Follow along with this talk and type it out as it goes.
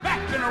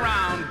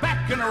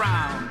and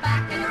around,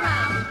 back and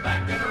around,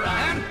 back and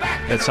around, and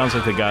back. That sounds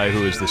like the guy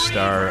who is the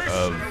star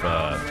of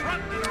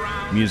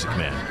Music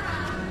Man,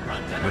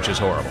 which is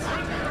horrible.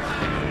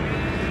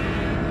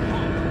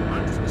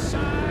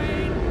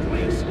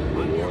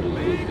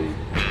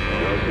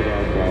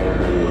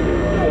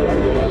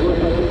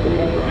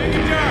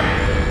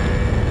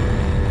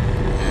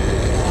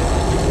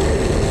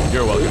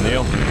 You're welcome,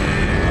 Neil.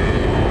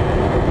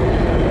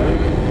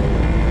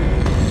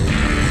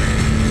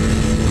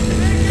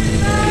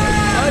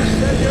 I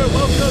said you're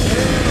welcome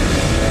here.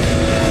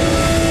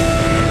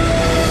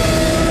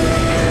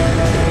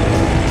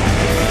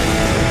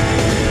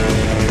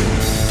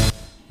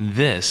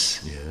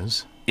 This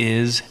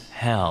is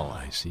hell.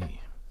 I see.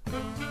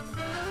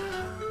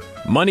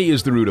 Money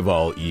is the root of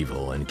all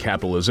evil, and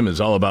capitalism is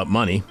all about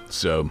money,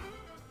 so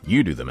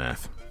you do the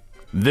math.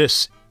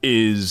 This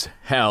is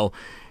hell.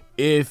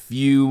 If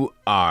you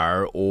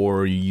are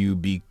or you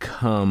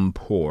become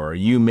poor,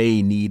 you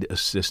may need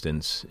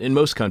assistance. In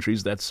most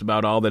countries, that's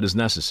about all that is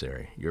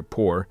necessary. You're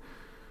poor,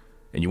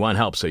 and you want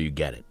help, so you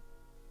get it.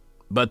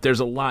 But there's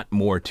a lot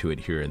more to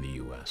it here in the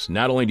U.S.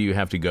 Not only do you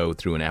have to go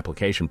through an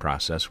application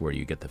process where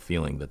you get the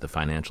feeling that the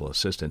financial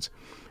assistance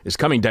is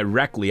coming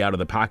directly out of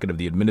the pocket of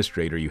the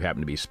administrator you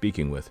happen to be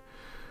speaking with,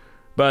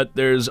 but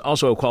there's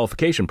also a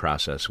qualification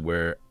process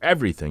where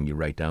everything you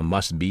write down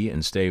must be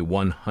and stay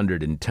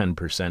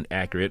 110%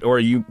 accurate, or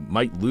you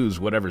might lose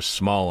whatever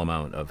small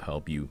amount of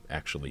help you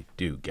actually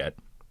do get.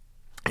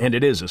 And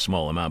it is a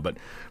small amount, but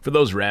for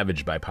those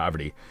ravaged by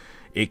poverty,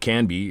 it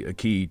can be a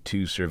key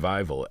to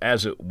survival,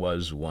 as it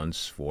was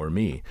once for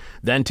me.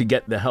 Then to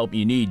get the help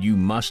you need, you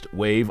must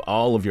waive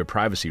all of your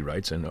privacy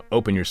rights and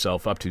open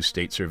yourself up to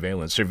state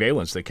surveillance.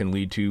 Surveillance that can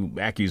lead to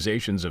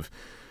accusations of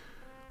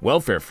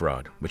welfare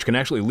fraud, which can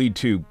actually lead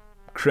to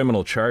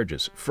criminal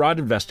charges. Fraud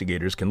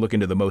investigators can look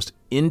into the most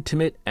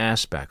intimate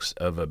aspects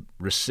of a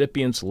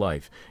recipient's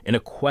life in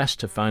a quest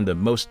to find the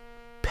most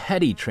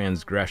petty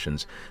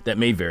transgressions that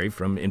may vary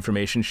from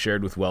information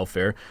shared with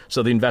welfare,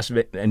 so the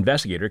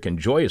investigator can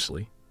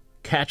joyously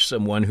catch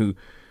someone who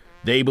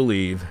they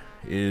believe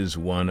is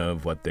one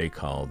of what they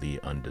call the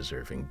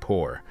undeserving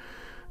poor.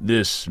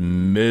 This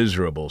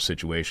miserable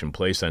situation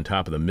placed on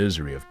top of the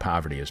misery of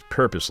poverty is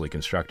purposely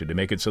constructed to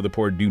make it so the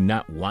poor do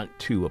not want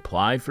to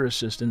apply for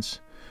assistance,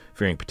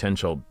 fearing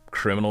potential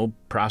criminal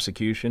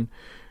prosecution.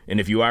 And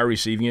if you are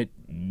receiving it,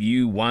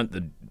 you want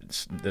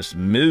this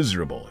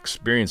miserable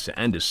experience to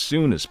end as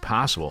soon as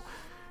possible.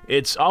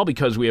 It's all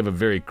because we have a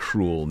very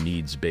cruel,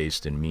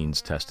 needs-based and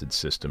means-tested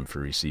system for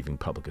receiving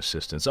public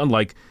assistance,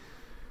 unlike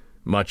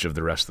much of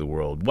the rest of the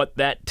world. What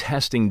that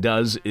testing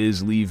does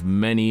is leave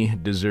many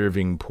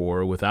deserving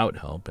poor without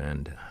help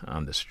and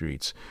on the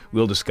streets.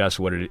 We'll discuss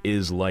what it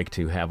is like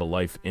to have a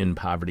life in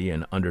poverty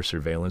and under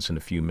surveillance in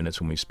a few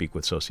minutes when we speak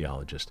with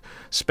sociologist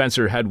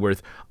Spencer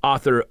Hedworth,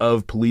 author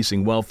of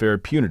Policing Welfare,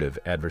 Punitive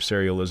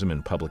Adversarialism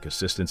and Public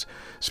Assistance.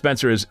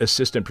 Spencer is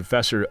assistant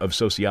professor of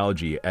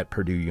sociology at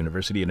Purdue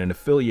University and an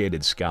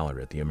affiliated scholar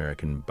at the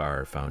American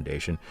Bar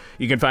Foundation.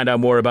 You can find out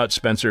more about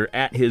Spencer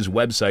at his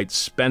website,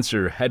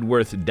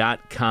 spencerhedworth.com.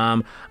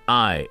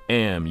 I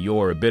am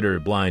your bitter,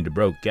 blind,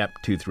 broke,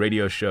 gap-toothed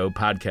radio show,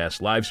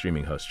 podcast, live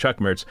streaming host, Chuck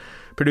Mertz.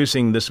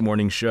 Producing this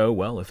morning's show,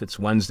 well, if it's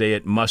Wednesday,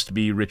 it must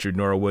be Richard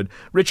Norwood.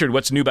 Richard,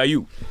 what's new by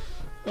you?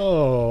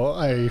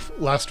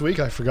 Last week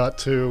I forgot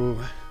to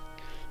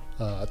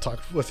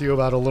talk with you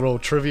about a little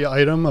trivia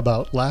item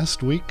about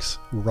last week's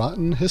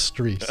Rotten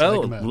History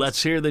segment. Oh,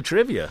 let's hear the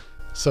trivia.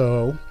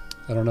 So,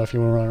 I don't know if you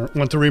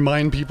want to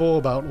remind people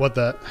about what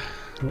that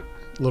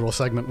little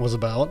segment was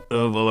about.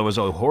 Well, there was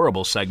a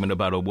horrible segment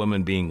about a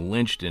woman being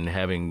lynched and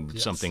having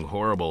something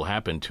horrible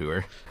happen to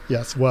her.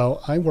 Yes,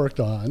 well, I worked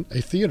on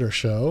a theater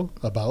show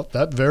about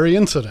that very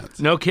incident.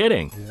 No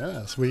kidding.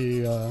 Yes,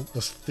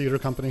 this theater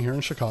company here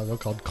in Chicago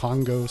called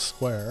Congo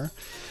Square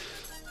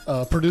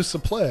produced a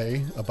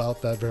play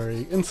about that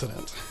very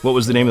incident. What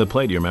was the name of the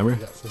play? Do you remember?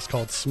 Yes, it's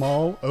called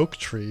Small Oak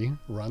Tree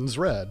Runs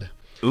Red.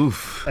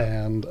 Oof.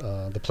 And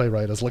the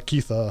playwright is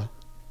Lakeitha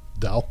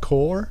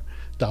Dalco,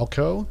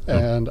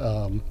 and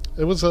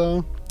it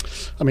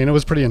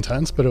was pretty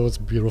intense, but it was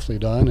beautifully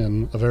done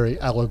in a very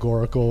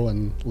allegorical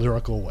and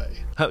lyrical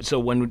way. So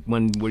when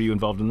were you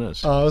involved in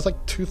this? It was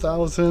like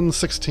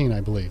 2016,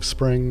 I believe,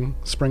 spring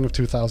of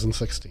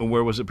 2016.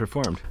 Where was it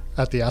performed?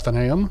 At the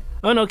Athenaeum.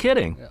 Oh, no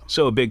kidding. Yeah.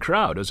 So a big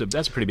crowd. That's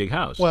a pretty big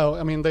house. Well,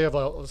 I mean, they have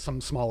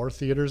some smaller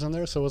theaters in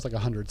there, so it was like a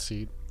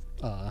 100-seat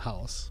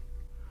house.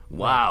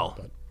 Wow.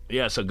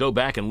 Yeah, so go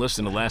back and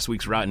listen to last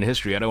week's Rotten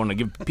History. I don't want to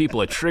give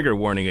people a trigger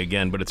warning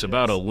again, but it's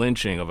about a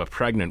lynching of a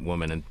pregnant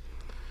woman. And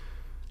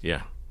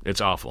yeah, it's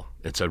awful.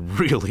 It's a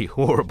really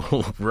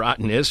horrible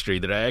Rotten History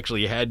that I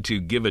actually had to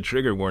give a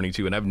trigger warning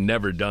to, and I've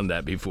never done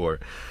that before.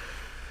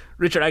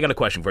 Richard, I got a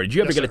question for you. Do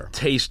you ever get a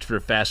taste for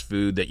fast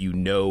food that you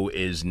know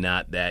is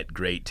not that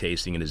great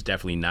tasting and is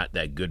definitely not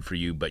that good for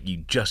you, but you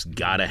just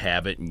got to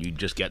have it and you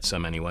just get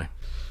some anyway?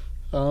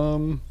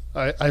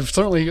 I've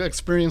certainly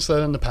experienced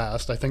that in the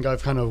past. I think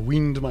I've kind of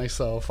weaned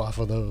myself off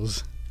of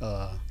those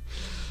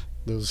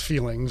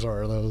feelings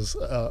or those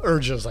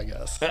urges, I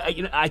guess.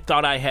 I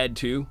thought I had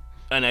too.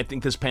 And I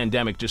think this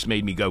pandemic just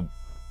made me go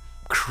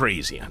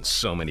crazy on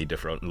so many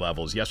different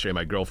levels. Yesterday,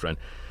 my girlfriend,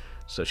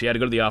 so she had to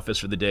go to the office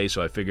for the day,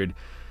 so I figured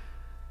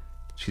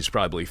she's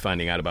probably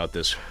finding out about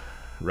this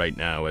right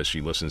now as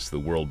she listens to the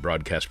world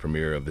broadcast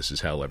premiere of This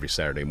Is Hell every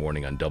Saturday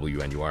morning on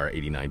WNUR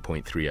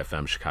 89.3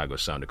 FM, Chicago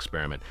Sound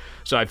Experiment.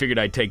 So I figured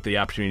I'd take the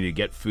opportunity to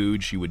get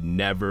food she would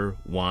never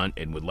want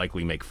and would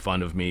likely make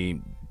fun of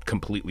me,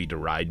 completely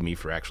deride me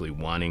for actually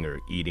wanting or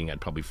eating.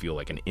 I'd probably feel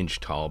like an inch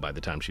tall by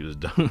the time she was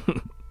done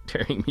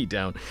tearing me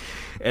down.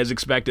 As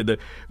expected,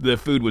 the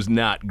food was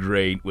not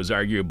great, was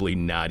arguably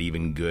not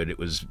even good. It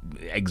was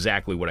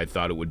exactly what I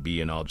thought it would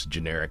be in all its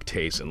generic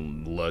taste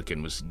and look,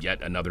 and was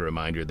yet another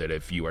reminder that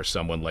if you are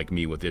someone like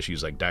me with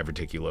issues like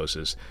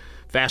diverticulosis,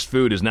 fast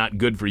food is not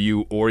good for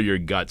you or your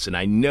guts, and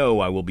I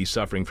know I will be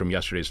suffering from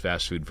yesterday's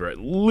fast food for at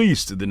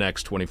least the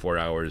next 24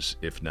 hours,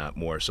 if not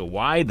more. So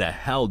why the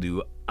hell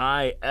do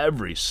I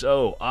every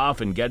so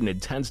often get an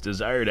intense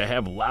desire to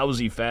have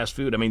lousy fast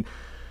food? I mean,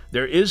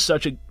 there is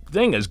such a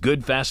thing as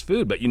good fast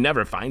food, but you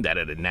never find that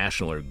at a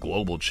national or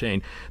global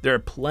chain. There are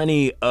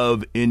plenty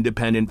of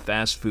independent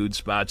fast food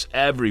spots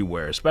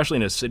everywhere, especially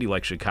in a city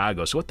like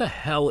Chicago. So what the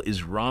hell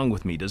is wrong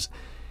with me? Does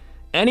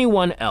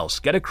anyone else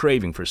get a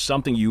craving for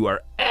something you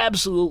are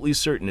absolutely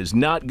certain is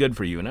not good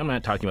for you? And I'm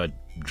not talking about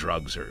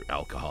drugs or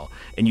alcohol,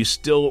 and you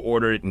still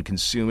order it and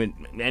consume it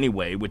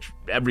anyway, which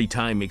every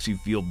time makes you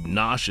feel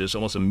nauseous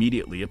almost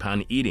immediately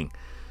upon eating.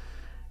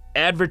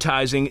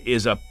 Advertising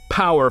is a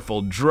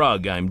powerful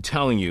drug, I'm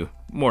telling you.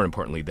 More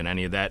importantly than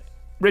any of that,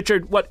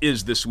 Richard, what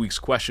is this week's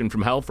question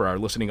from hell for our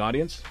listening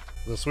audience?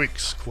 This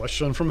week's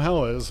question from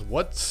hell is,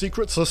 what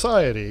secret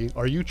society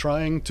are you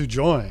trying to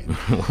join?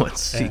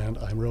 Let's see. And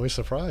I'm really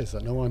surprised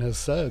that no one has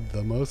said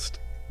the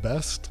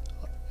best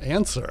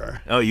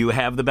answer. Oh, you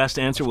have the best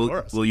answer?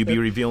 Will you be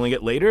revealing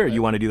it later, or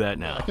you want to do that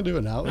now? I can do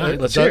it now. All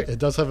right, let's hear it. It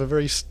does have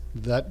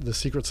the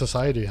secret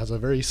society has a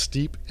very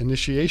steep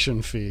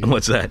initiation fee.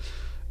 What's that?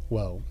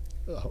 Well,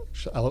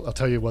 I'll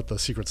tell you what the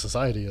secret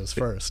society is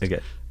first.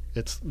 Okay.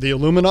 It's the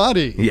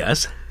Illuminati.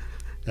 Yes.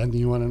 And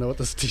you want to know what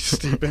the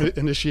steep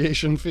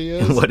initiation fee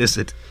is? What is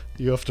it?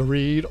 You have to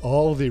read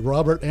all the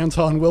Robert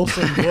Anton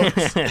Wilson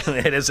books.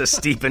 It is a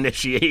steep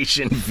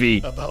initiation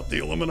fee. About the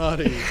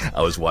Illuminati.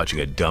 I was watching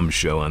a dumb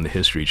show on the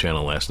History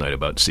Channel last night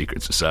about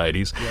secret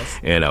societies, yes.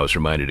 And I was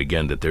reminded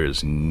again that there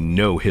is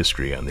no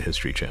history on the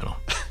History Channel.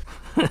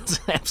 There's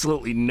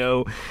absolutely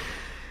no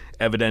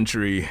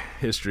evidentiary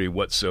history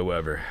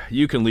whatsoever.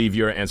 You can leave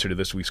your answer to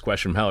this week's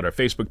question from hell at our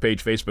Facebook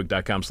page,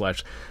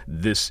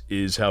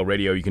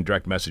 facebook.com/thisishellradio. You can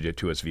direct message it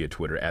to us via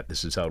Twitter at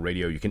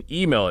thisishellradio. You can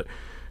email it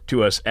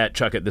to us at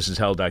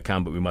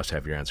chuck@thisishell.com, but we must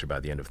have your answer by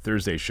the end of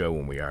Thursday's show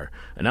when we are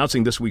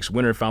announcing this week's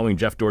winner following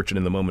Jeff Dorchin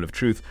in the Moment of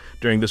Truth.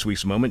 During this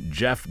week's moment,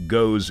 Jeff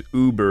goes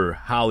Uber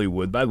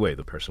Hollywood. By the way,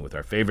 the person with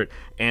our favorite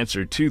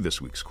answer to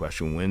this week's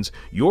question wins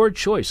your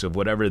choice of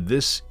whatever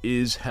This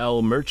Is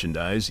Hell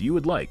merchandise you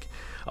would like.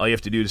 All you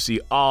have to do to see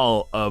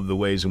all of the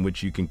ways in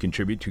which you can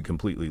contribute to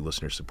completely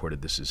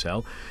listener-supported This Is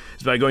Hell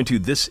is by going to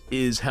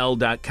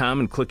thisishell.com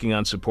and clicking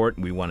on support.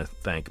 And we want to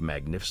thank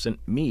Magnificent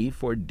Me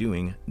for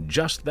doing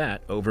just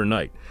that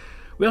overnight.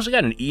 We also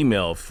got an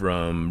email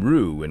from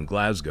Rue in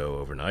Glasgow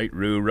overnight.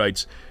 Rue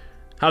writes,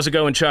 "How's it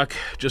going, Chuck?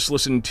 Just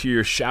listened to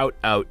your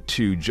shout-out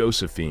to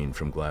Josephine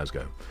from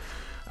Glasgow.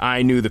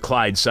 I knew the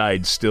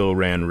Clydeside still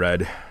ran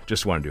red.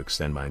 Just wanted to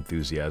extend my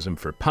enthusiasm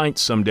for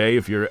pints someday.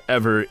 If you're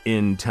ever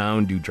in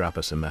town, do drop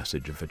us a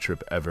message if a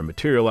trip ever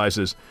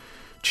materializes.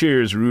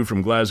 Cheers, Rue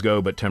from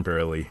Glasgow, but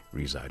temporarily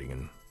residing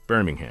in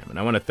Birmingham." And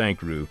I want to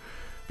thank Rue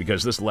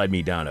because this led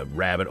me down a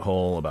rabbit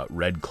hole about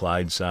Red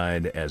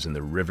Clydeside, as in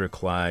the River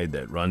Clyde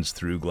that runs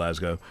through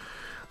Glasgow.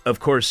 Of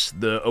course,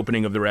 the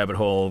opening of the rabbit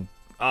hole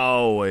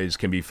always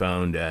can be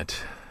found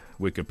at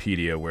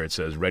Wikipedia, where it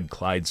says Red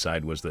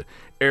Clydeside was the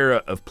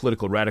era of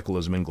political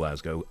radicalism in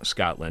Glasgow,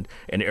 Scotland,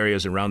 and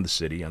areas around the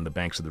city on the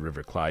banks of the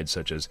River Clyde,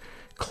 such as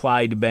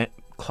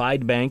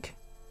Clydebank,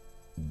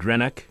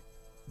 Greenock,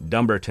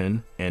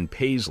 Dumbarton, and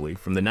Paisley.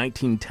 From the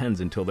 1910s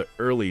until the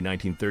early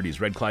 1930s,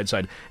 Red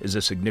Clydeside is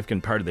a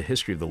significant part of the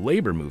history of the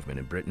labor movement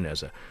in Britain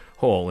as a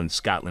whole, and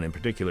Scotland in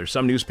particular.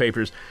 Some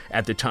newspapers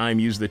at the time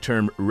used the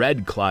term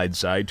Red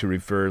Clydeside to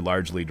refer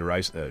largely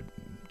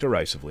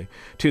derisively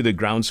to the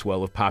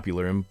groundswell of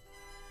popular and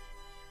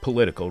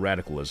political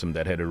radicalism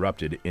that had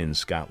erupted in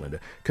Scotland. A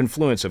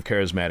confluence of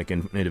charismatic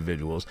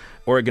individuals,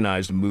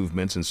 organized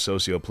movements, and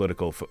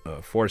socio-political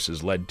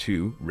forces led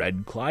to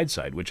Red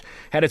Clydeside, which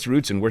had its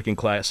roots in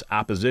working-class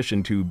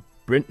opposition to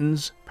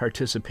Britain's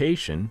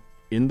participation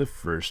in the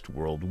First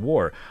World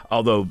War.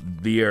 Although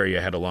the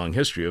area had a long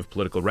history of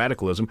political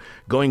radicalism,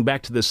 going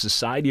back to the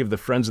Society of the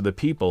Friends of the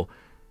People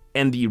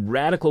and the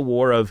Radical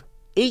War of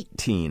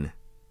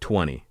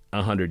 1820.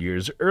 100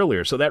 years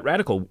earlier. So that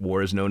radical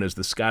war is known as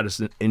the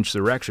Scottish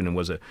Insurrection and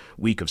was a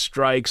week of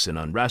strikes and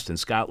unrest in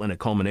Scotland, a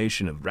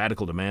culmination of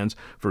radical demands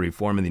for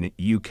reform in the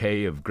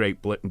UK, of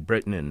Great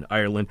Britain and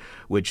Ireland,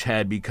 which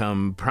had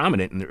become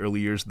prominent in the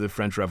early years of the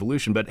French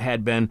Revolution, but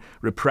had been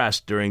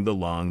repressed during the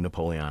long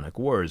Napoleonic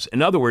Wars.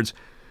 In other words,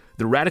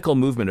 The radical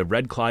movement of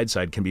Red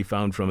Clydeside can be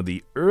found from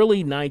the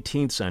early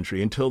 19th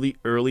century until the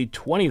early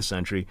 20th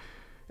century,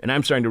 and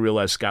I'm starting to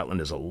realize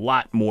Scotland is a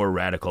lot more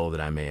radical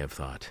than I may have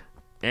thought.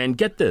 And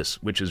get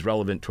this, which is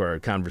relevant to our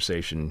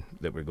conversation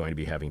that we're going to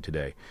be having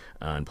today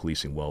on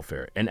policing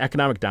welfare. An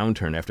economic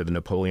downturn after the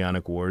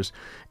Napoleonic Wars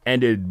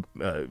ended,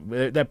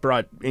 that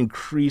brought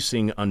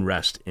increasing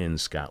unrest in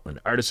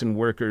Scotland. Artisan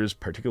workers,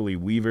 particularly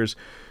weavers,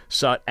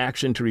 sought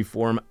action to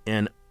reform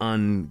an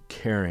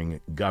uncaring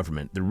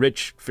government. The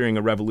rich, fearing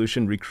a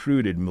revolution,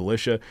 recruited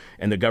militia,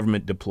 and the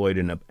government deployed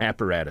an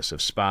apparatus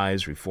of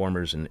spies,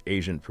 reformers, and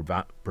agent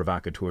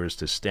provocateurs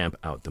to stamp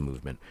out the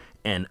movement.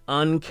 An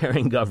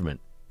uncaring government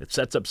that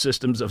sets up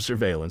systems of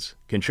surveillance,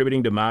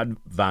 contributing to mob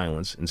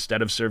violence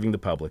instead of serving the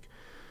public.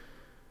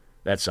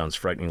 That sounds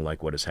frightening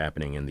like what is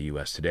happening in the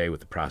U.S. today with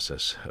the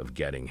process of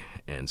getting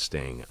and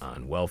staying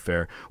on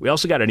welfare. We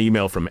also got an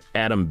email from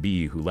Adam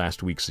B., who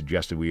last week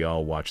suggested we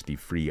all watch the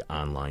free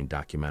online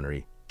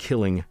documentary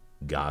Killing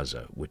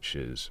Gaza, which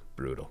is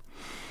brutal.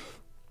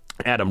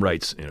 Adam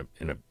writes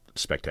in a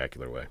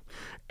spectacular way.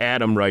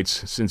 Adam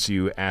writes, since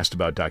you asked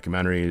about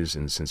documentaries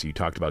and since you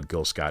talked about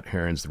Gil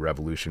Scott-Heron's The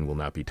Revolution Will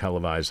Not Be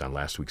Televised on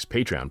last week's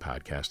Patreon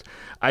podcast,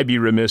 I'd be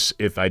remiss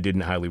if I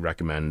didn't highly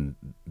recommend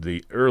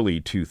the early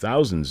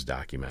 2000s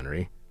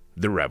documentary,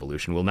 The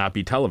Revolution Will Not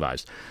Be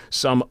Televised.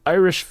 Some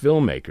Irish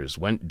filmmakers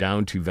went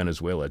down to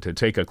Venezuela to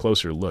take a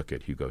closer look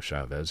at Hugo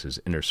Chavez, his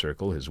inner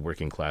circle, his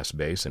working class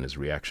base, and his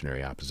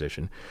reactionary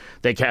opposition.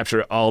 They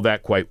capture all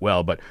that quite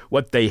well, but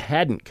what they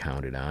hadn't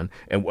counted on,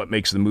 and what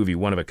makes the movie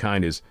one of a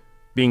kind, is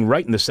being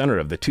right in the center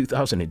of the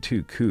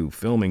 2002 coup,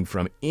 filming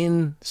from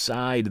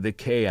inside the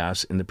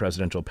chaos in the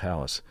presidential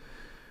palace.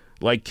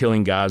 Like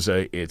Killing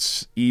Gaza,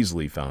 it's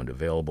easily found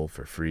available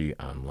for free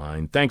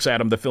online. Thanks,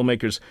 Adam. The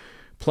filmmakers'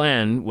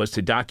 plan was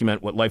to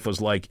document what life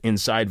was like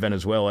inside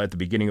Venezuela at the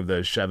beginning of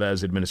the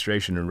Chavez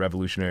administration and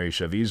revolutionary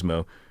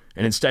Chavismo,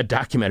 and instead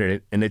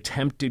documented an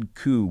attempted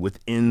coup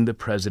within the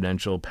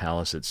presidential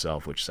palace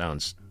itself, which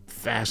sounds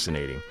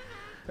fascinating.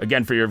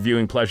 Again, for your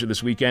viewing pleasure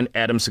this weekend,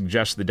 Adam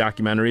suggests the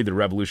documentary The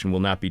Revolution Will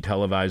Not Be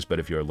Televised, but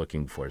if you're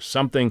looking for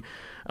something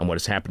on what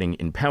is happening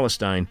in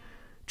Palestine,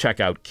 check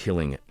out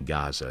Killing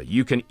Gaza.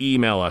 You can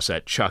email us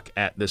at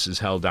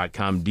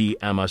chuck@thisishell.com,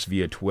 DM us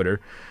via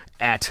Twitter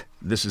at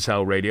This Is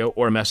Hell Radio,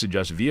 or message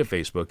us via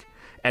Facebook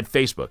at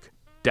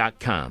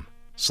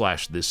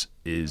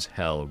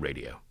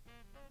facebook.com/thisishellradio.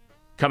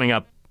 Coming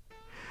up,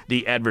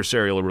 the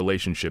adversarial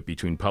relationship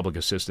between public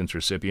assistance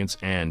recipients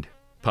and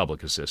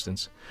public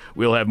assistance.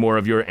 We'll have more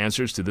of your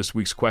answers to this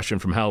week's question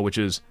from hell, which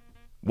is,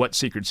 what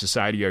secret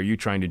society are you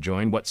trying to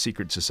join? What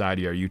secret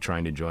society are you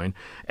trying to join?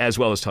 As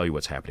well as tell you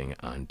what's happening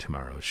on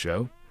tomorrow's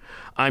show.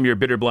 I'm your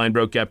bitter, blind,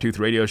 broke, gap-toothed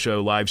radio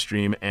show, live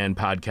stream, and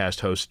podcast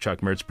host, Chuck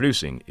Mertz.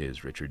 Producing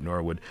is Richard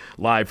Norwood,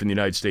 live from the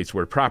United States,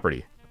 where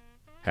property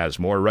has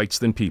more rights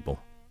than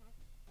people.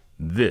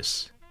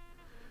 This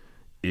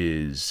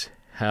is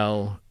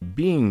hell.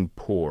 Being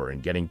poor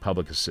and getting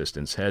public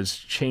assistance has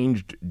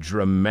changed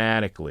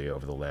dramatically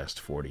over the last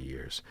 40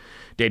 years.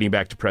 Dating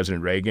back to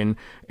President Reagan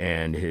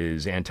and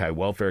his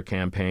anti-welfare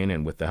campaign,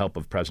 and with the help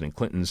of President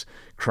Clinton's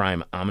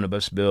crime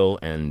omnibus bill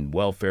and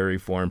welfare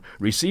reform,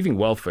 receiving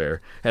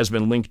welfare has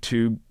been linked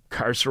to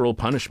carceral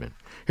punishment.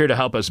 Here to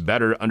help us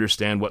better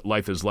understand what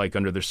life is like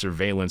under the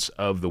surveillance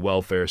of the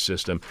welfare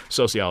system,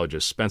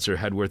 sociologist Spencer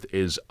Hedworth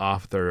is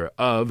author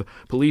of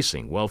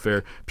Policing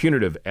Welfare,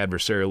 Punitive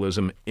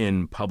Adversarialism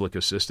in Public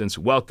Assistance.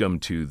 Welcome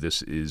to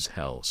This Is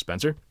Hell,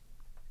 Spencer.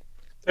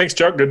 Thanks,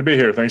 Chuck. Good to be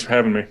here. Thanks for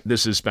having me.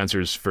 This is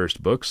Spencer's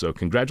first book, so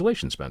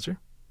congratulations, Spencer.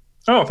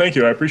 Oh, thank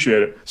you. I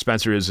appreciate it.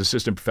 Spencer is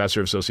assistant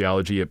professor of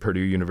sociology at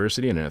Purdue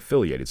University and an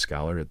affiliated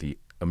scholar at the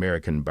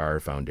American Bar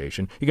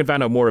Foundation. You can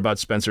find out more about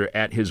Spencer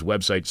at his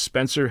website,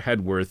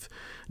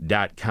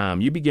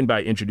 spencerhedworth.com. You begin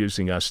by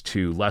introducing us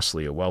to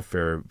Leslie, a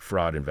welfare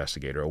fraud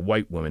investigator, a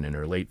white woman in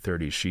her late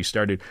 30s. She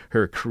started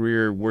her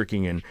career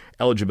working in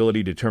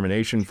eligibility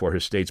determination for her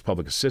state's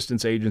public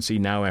assistance agency.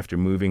 Now, after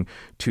moving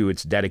to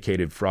its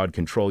dedicated fraud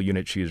control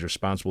unit, she is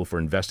responsible for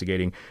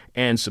investigating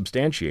and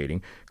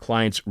substantiating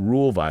clients'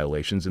 rule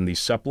violations in the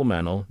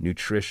Supplemental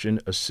Nutrition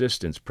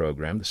Assistance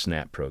Program, the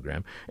SNAP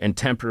program, and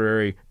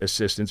Temporary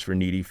Assistance for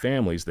Needy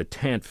Families, the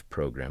TANF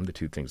program, the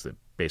two things that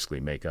basically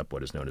make up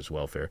what is known as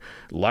welfare,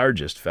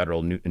 largest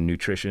federal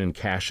nutrition and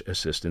cash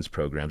assistance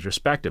programs,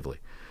 respectively.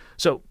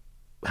 So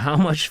how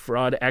much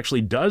fraud actually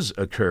does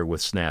occur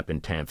with SNAP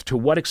and TANF? To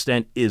what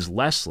extent is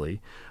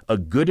Leslie a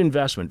good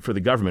investment for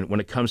the government when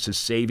it comes to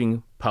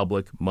saving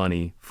public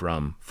money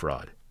from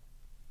fraud?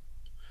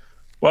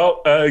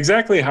 Well,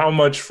 exactly how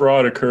much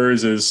fraud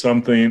occurs is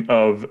something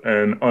of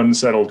an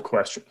unsettled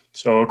question.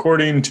 So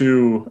according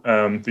to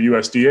the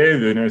USDA,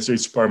 the United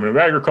States Department of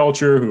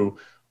Agriculture, who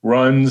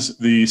runs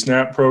the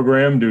SNAP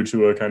program due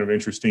to a kind of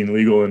interesting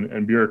legal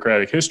and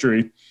bureaucratic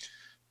history,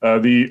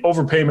 the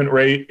overpayment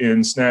rate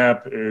in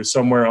SNAP is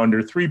somewhere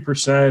under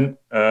 3%,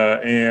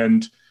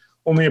 and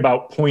only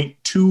about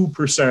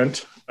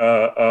 0.2%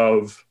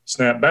 of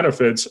SNAP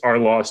benefits are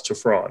lost to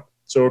fraud.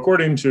 So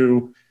according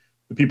to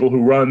the people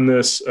who run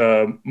this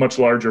much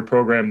larger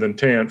program than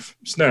TANF,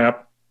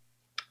 SNAP,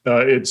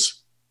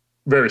 it's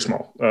very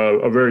small,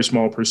 a very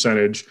small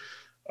percentage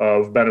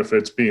of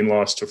benefits being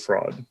lost to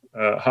fraud.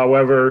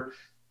 However,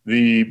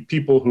 the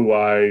people who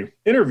I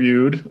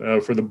interviewed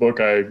for the book,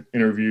 I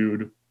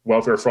interviewed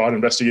welfare fraud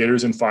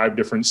investigators in 5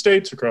 different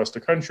states across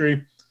the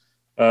country.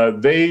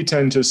 They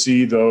tend to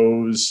see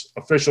those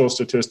official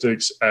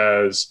statistics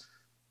as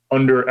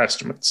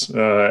underestimates.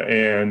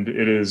 And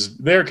it is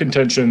their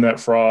contention that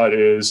fraud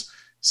is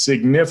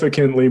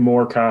significantly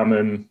more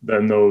common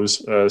than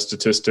those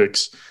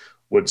statistics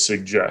would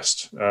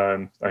suggest.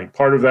 I think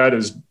part of that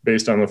is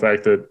based on the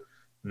fact that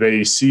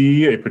they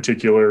see a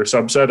particular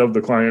subset of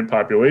the client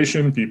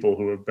population, people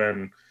who have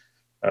been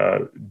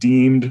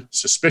deemed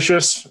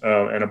suspicious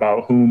and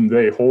about whom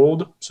they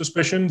hold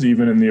suspicions,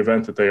 even in the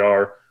event that they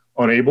are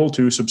unable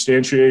to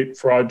substantiate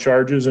fraud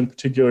charges in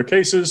particular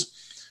cases.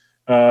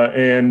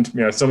 And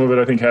some of it,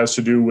 I think, has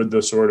to do with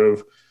the sort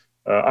of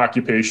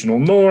occupational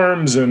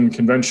norms and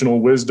conventional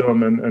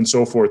wisdom and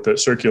so forth that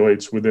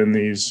circulates within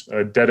these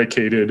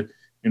dedicated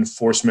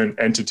enforcement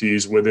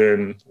entities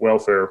within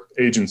welfare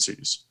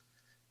agencies.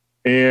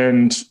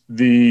 And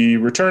the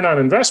return on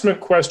investment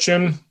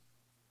question,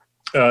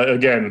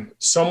 again,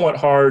 somewhat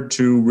hard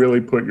to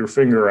really put your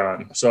finger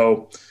on.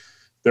 So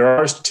there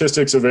are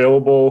statistics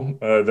available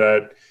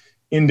that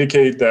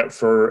indicate that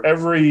for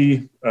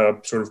every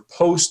sort of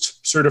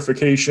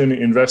post-certification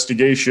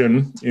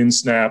investigation in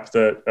SNAP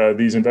that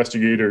these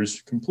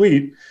investigators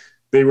complete,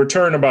 they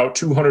return about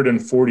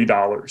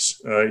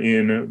 $240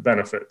 in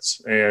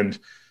benefits. And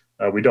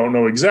we don't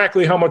know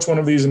exactly how much one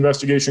of these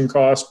investigations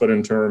costs, but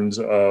in terms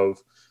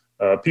of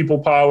people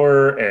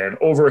power and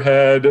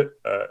overhead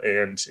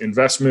and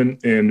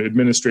investment in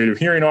administrative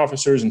hearing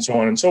officers and so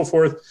on and so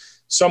forth,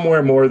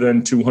 somewhere more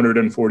than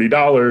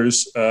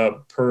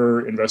 $240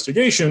 per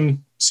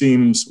investigation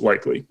seems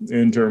likely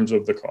in terms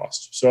of the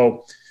cost.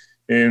 So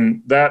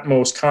in that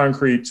most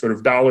concrete sort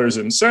of dollars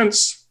and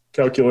cents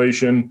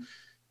calculation,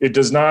 it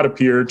does not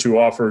appear to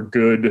offer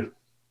good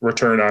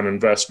return on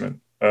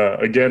investment.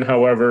 Again,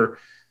 however,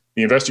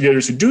 the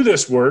investigators who do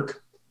this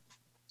work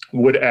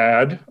would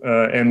add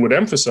and would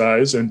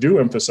emphasize and do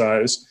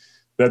emphasize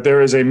that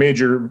there is a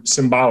major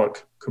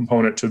symbolic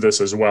component to this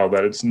as well,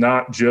 that it's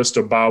not just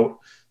about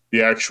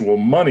the actual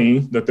money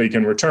that they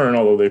can return,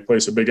 although they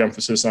place a big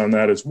emphasis on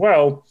that as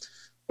well,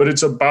 but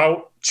it's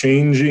about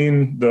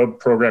changing the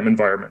program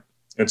environment.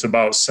 It's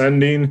about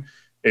sending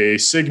a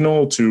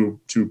signal to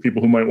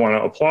people who might want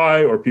to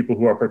apply or people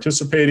who are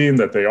participating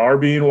that they are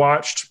being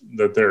watched,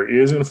 that there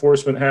is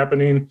enforcement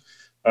happening,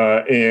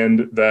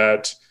 and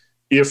that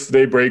if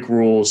they break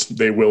rules,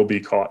 they will be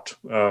caught.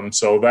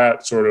 So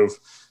that sort of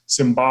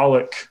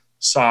symbolic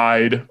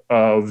side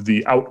of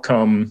the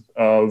outcome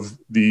of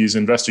these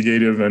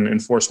investigative and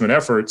enforcement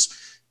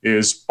efforts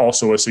is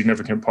also a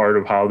significant part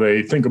of how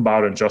they think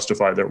about and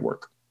justify their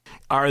work.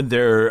 Are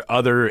there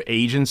other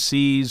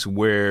agencies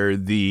where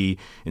the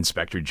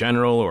inspector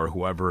general or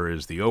whoever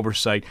is the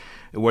oversight,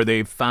 where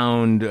they've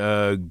found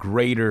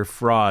greater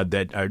fraud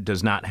that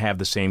does not have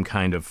the same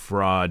kind of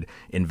fraud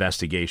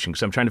investigation?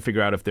 Because I'm trying to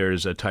figure out if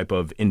there's a type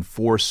of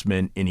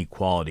enforcement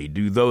inequality.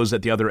 Do those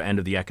at the other end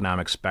of the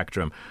economic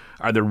spectrum,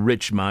 are the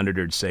rich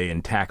monitored, say,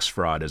 in tax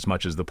fraud as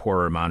much as the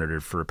poor are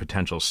monitored for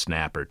potential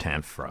SNAP or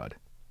TANF fraud?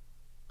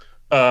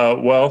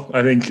 Well,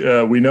 I think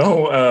we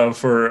know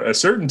for a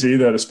certainty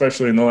that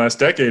especially in the last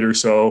decade or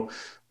so,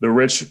 the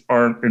rich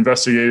aren't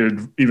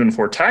investigated even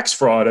for tax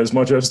fraud as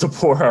much as the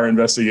poor are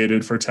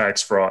investigated for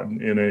tax fraud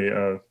in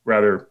a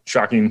rather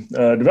shocking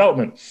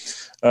development.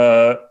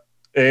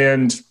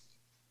 And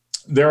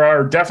there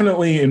are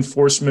definitely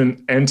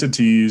enforcement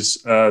entities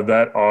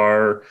that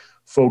are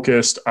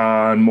focused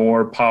on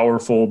more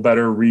powerful,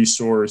 better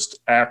resourced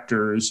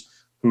actors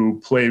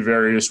who play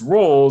various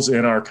roles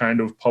in our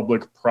kind of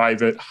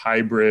public-private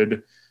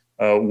hybrid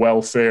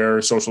welfare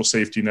social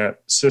safety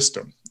net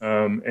system.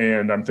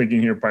 And I'm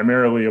thinking here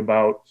primarily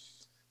about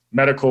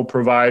medical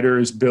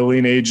providers,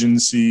 billing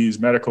agencies,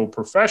 medical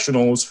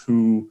professionals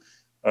who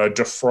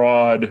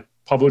defraud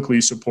publicly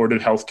supported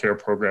healthcare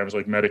programs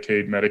like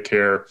Medicaid,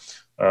 Medicare,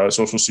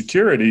 Social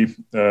Security,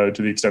 to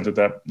the extent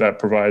that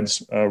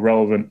provides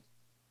relevant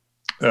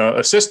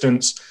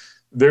assistance.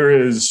 There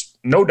is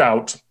no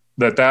doubt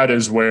that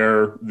is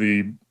where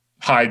the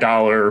high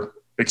dollar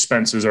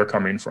expenses are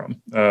coming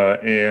from.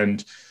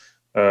 And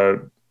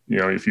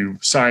if you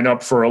sign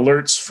up for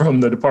alerts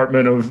from the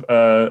Department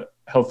of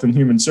Health and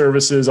Human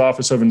Services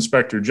Office of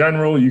Inspector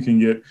General, you can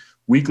get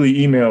weekly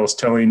emails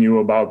telling you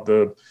about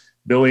the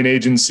billing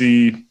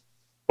agency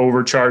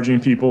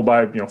overcharging people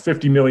by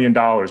 $50 million,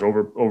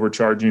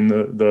 overcharging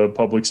the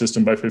public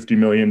system by $50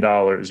 million,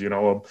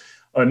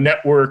 a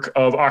network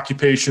of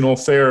occupational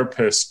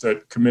therapists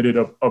that committed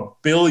 $1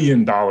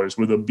 billion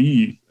with a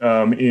B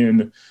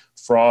in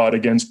fraud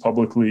against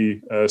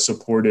publicly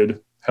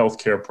supported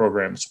healthcare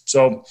programs.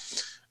 So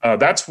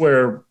that's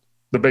where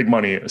the big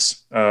money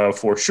is,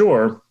 for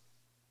sure.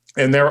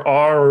 And there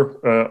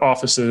are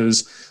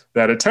offices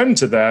that attend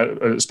to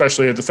that,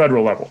 especially at the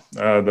federal level.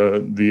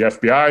 The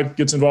FBI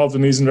gets involved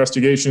in these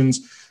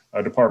investigations,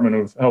 Department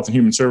of Health and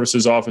Human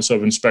Services Office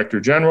of Inspector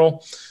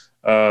General,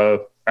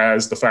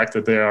 as the fact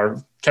that they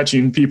are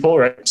catching people,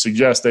 right,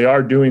 suggests they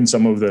are doing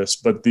some of this.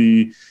 But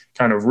the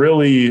kind of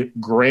really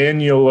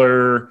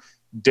granular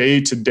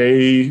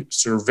day-to-day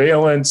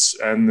surveillance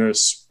and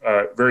this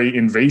very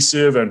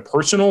invasive and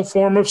personal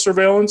form of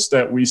surveillance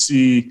that we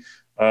see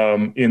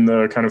in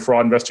the kind of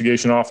fraud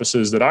investigation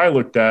offices that I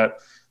looked at,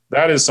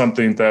 that is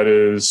something that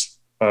is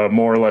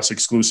more or less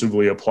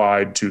exclusively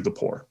applied to the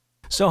poor.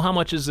 So how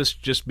much is this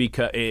just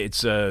because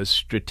it's a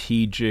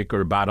strategic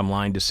or bottom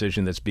line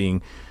decision that's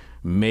being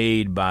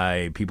made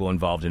by people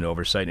involved in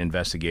oversight and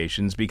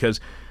investigations because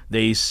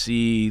they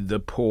see the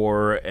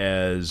poor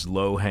as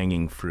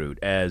low-hanging fruit,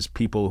 as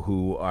people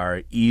who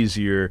are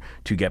easier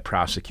to get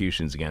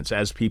prosecutions against,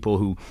 as people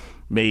who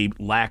may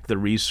lack the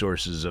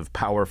resources of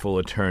powerful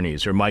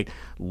attorneys or might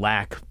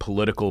lack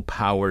political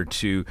power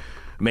to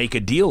make a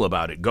deal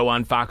about it, go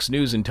on Fox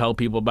News and tell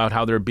people about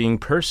how they're being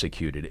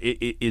persecuted.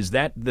 Is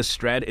that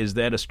is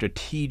that a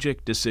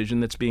strategic decision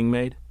that's being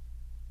made?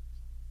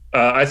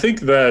 I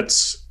think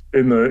that's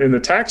in the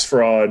tax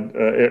fraud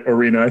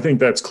arena. I think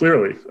that's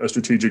clearly a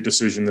strategic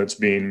decision that's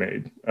being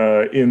made.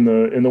 In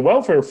the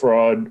welfare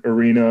fraud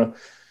arena,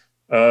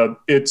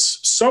 it's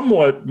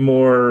somewhat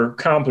more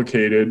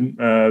complicated.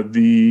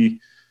 The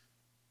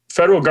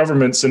federal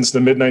government since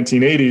the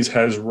mid-1980s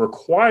has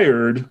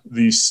required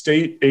the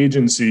state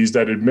agencies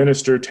that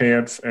administer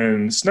TANF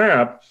and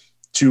SNAP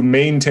to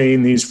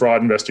maintain these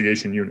fraud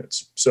investigation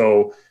units.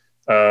 So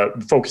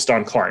focused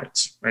on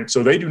clients, right?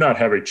 So they do not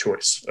have a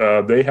choice.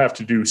 They have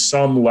to do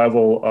some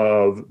level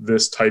of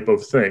this type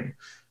of thing.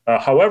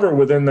 However,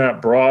 within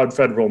that broad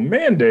federal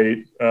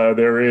mandate,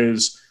 there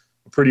is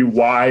a pretty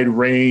wide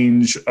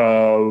range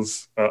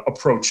of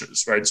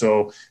approaches, right?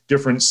 So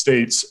different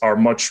states are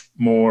much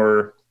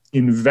more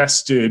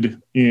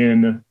invested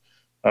in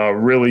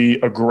really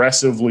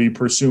aggressively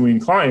pursuing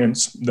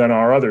clients than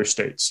are other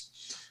states.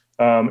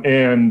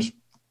 And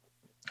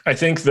I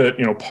think that,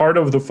 part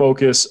of the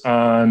focus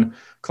on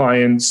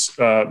clients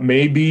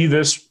may be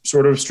this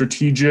sort of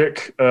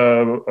strategic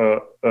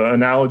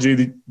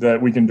analogy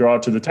that we can draw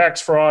to the tax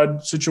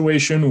fraud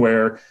situation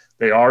where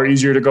they are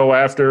easier to go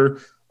after.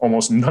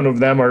 Almost none of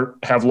them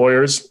have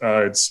lawyers.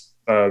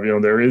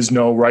 There is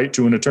no right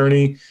to an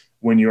attorney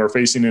when you are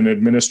facing an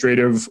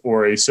administrative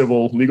or a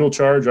civil legal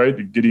charge,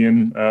 right?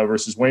 Gideon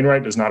versus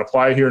Wainwright does not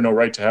apply here. No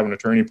right to have an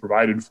attorney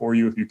provided for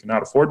you if you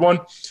cannot afford one.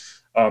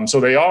 So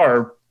they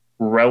are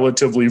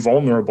relatively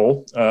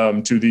vulnerable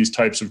to these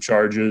types of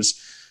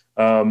charges.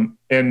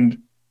 And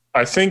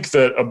I think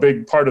that a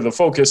big part of the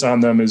focus on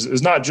them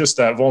is not just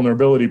that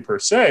vulnerability per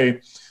se,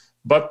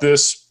 but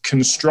this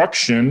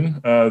construction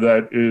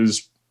that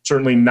is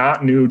certainly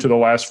not new to the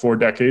last 4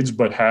 decades,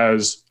 but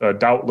has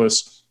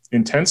doubtless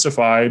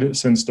intensified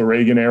since the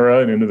Reagan era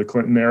and into the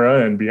Clinton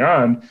era and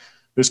beyond,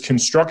 this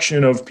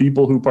construction of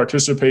people who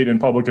participate in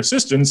public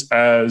assistance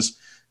as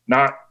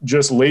not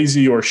just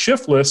lazy or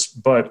shiftless,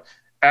 but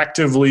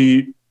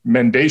actively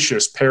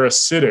mendacious,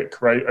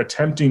 parasitic, right?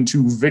 Attempting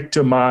to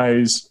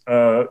victimize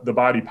the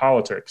body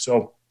politic.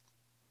 So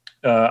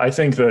I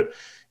think that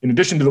in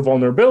addition to the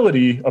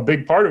vulnerability, a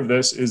big part of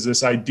this is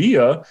this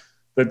idea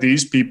that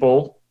these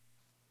people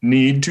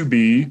need to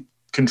be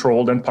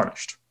controlled and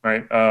punished,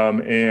 right?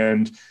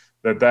 And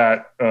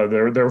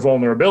their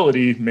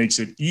vulnerability makes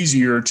it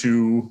easier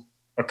to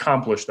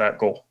accomplish that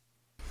goal.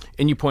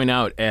 And you point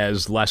out,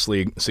 as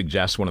Leslie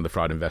suggests, one of the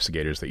fraud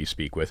investigators that you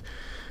speak with,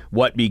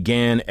 what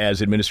began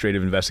as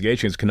administrative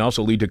investigations can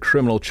also lead to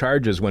criminal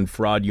charges when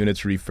fraud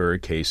units refer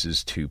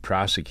cases to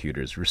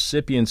prosecutors.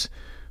 Recipients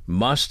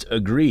must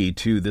agree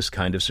to this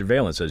kind of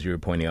surveillance, as you were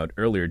pointing out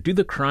earlier. Do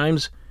the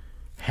crimes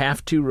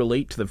have to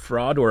relate to the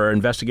fraud, or are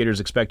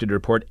investigators expected to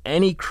report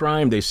any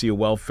crime they see a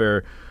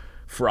welfare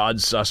fraud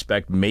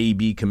suspect may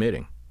be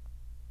committing?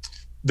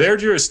 Their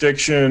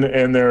jurisdiction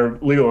and their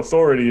legal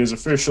authority is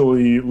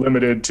officially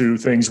limited to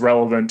things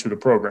relevant to the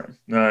program.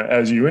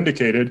 As you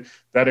indicated,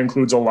 that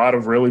includes a lot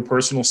of really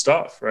personal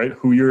stuff, right?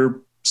 Who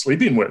you're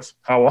sleeping with,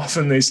 how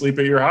often they sleep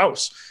at your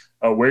house,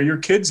 where your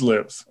kids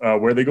live,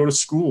 where they go to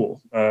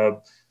school,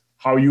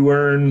 how you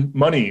earn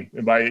money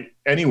by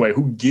any way,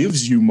 who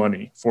gives you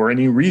money for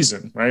any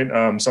reason,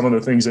 right? Some of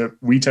the things that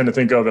we tend to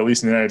think of, at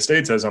least in the United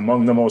States, as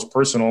among the most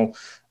personal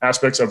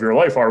aspects of your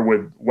life are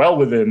well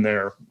within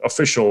their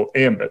official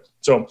ambit.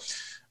 So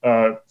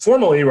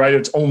formally, right,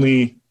 it's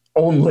only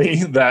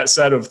that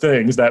set of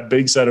things, that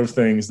big set of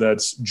things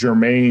that's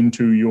germane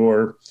to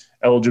your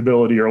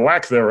eligibility or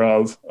lack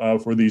thereof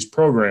for these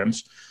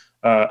programs.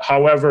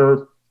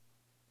 However,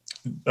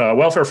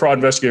 welfare fraud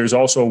investigators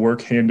also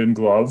work hand in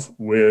glove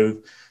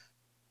with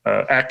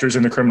actors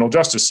in the criminal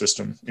justice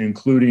system,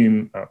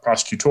 including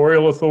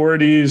prosecutorial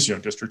authorities,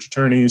 district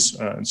attorneys,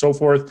 and so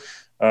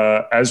forth,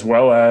 as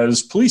well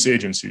as police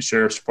agencies,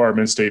 sheriff's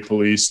departments, state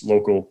police,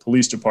 local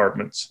police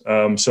departments.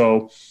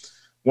 So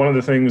one of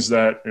the things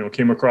that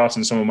came across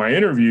in some of my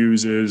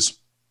interviews is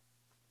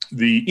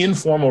the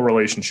informal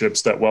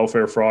relationships that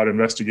welfare fraud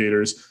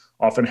investigators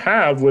often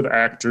have with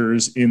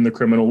actors in the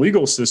criminal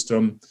legal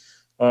system,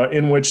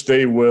 in which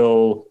they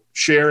will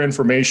share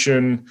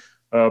information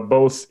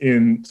both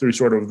through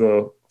sort of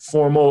the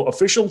formal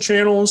official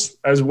channels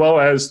as well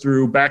as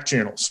through back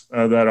channels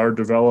that are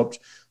developed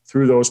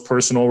through those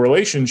personal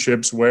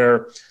relationships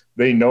where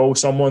they know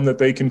someone that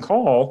they can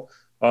call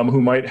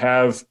who might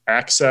have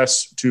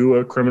access to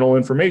a criminal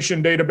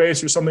information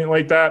database or something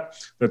like that,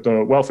 that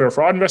the welfare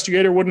fraud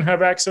investigator wouldn't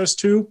have access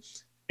to.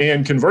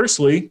 And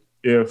conversely,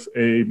 if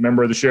a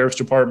member of the sheriff's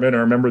department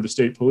or a member of the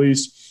state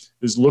police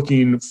is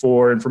looking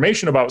for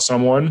information about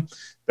someone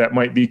that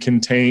might be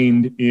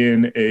contained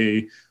in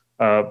a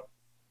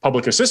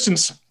public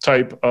assistance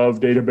type of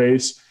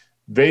database,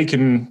 they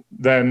can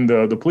then,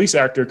 the police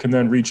actor can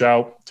then reach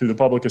out to the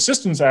public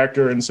assistance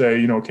actor and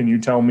say, can you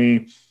tell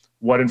me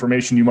what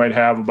information you might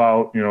have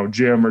about,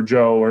 Jim or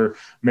Joe or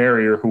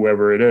Mary or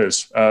whoever it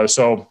is.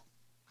 So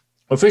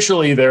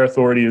officially their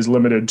authority is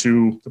limited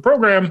to the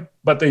program,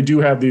 but they do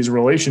have these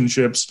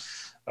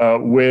relationships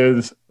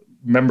with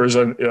members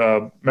of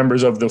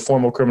the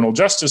formal criminal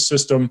justice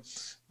system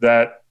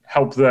that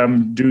help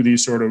them do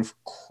these sort of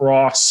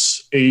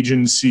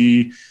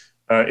cross-agency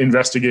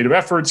investigative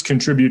efforts,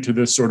 contribute to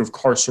this sort of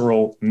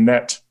carceral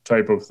net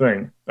type of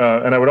thing.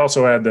 And I would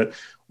also add that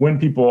when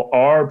people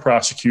are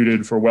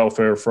prosecuted for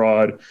welfare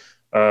fraud,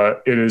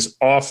 it is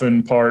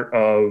often part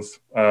of,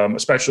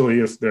 especially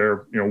if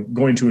they're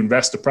going to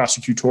invest the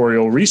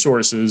prosecutorial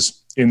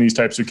resources in these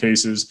types of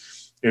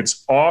cases,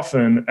 it's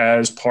often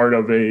as part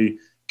of a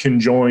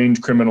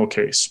conjoined criminal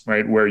case,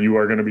 right, where you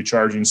are going to be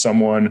charging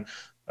someone.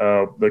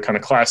 The kind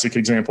of classic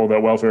example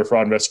that welfare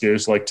fraud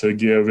investigators like to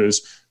give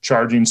is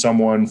charging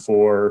someone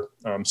for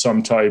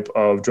some type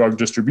of drug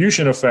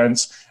distribution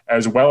offense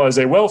as well as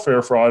a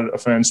welfare fraud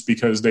offense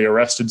because they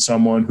arrested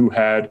someone who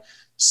had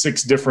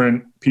 6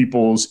 different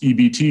people's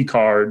EBT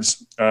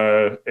cards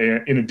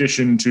in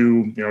addition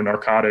to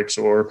narcotics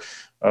or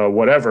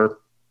whatever.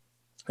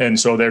 And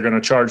so they're going to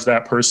charge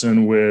that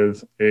person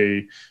with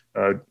a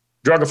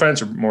drug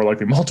offense or more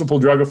likely multiple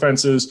drug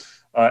offenses.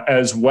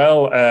 As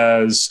well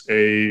as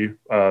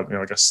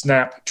like a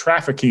SNAP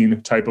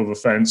trafficking type of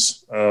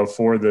offense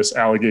for this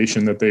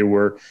allegation that they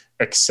were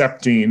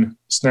accepting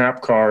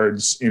SNAP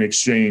cards in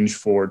exchange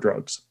for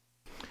drugs.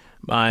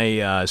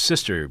 My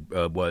sister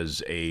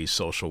was a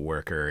social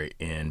worker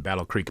in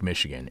Battle Creek,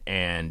 Michigan,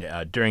 and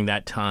during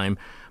that time,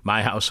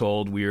 my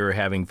household, we were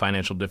having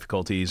financial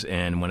difficulties,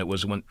 and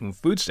when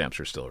food stamps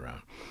were still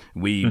around,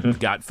 we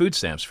got food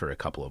stamps for a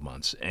couple of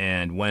months,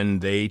 and when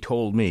they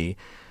told me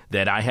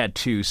that I had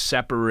to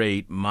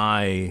separate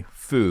my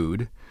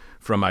food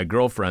from my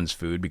girlfriend's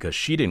food because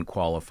she didn't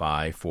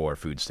qualify for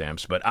food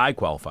stamps, but I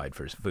qualified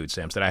for food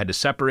stamps, that I had to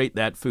separate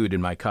that food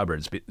in my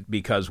cupboards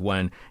because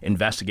when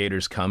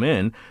investigators come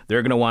in,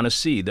 they're going to want to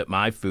see that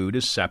my food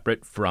is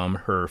separate from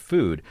her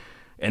food.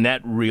 And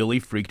that really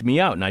freaked me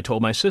out. And I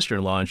told my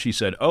sister-in-law, and she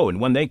said, oh, and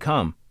when they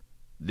come,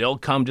 they'll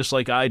come just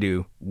like I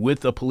do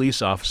with a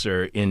police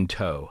officer in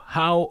tow.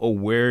 How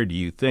aware do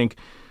you think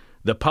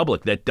the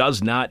public that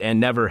does not and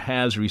never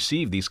has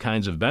received these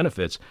kinds of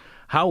benefits,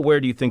 how aware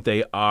do you think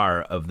they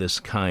are of this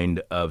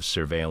kind of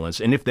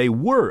surveillance? And if they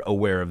were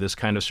aware of this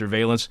kind of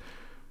surveillance,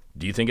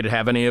 do you think it'd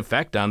have any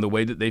effect on the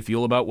way that they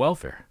feel about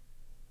welfare?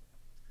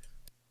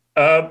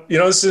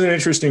 This is an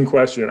interesting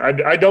question.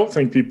 I don't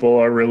think people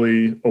are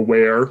really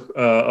aware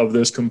of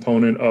this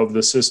component of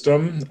the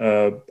system.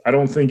 I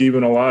don't think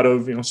even a lot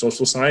of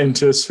social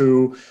scientists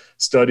who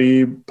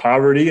study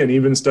poverty and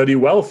even study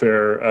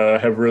welfare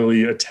have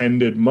really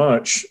attended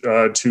much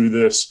to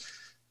this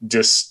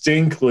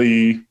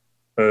distinctly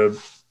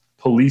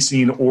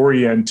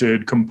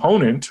policing-oriented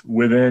component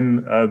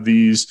within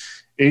these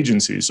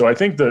agencies. So I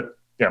think that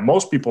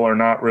most people are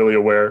not really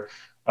aware,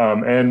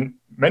 and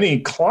many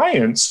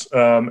clients,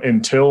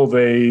 until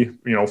they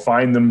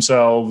find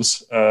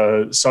themselves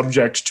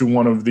subject to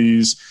one of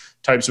these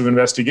types of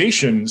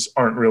investigations,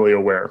 aren't really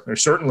aware. They're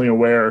certainly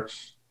aware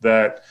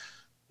that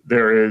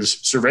there is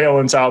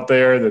surveillance out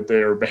there, that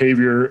their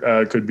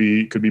behavior could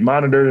be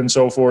monitored and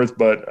so forth.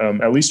 But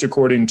at least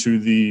according to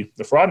the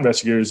fraud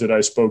investigators that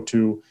I spoke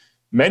to,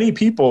 many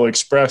people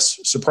express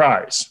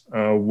surprise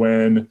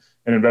when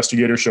an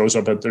investigator shows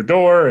up at their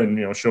door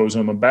and shows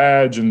them a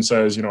badge and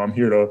says, I'm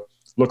here to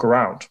look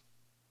around.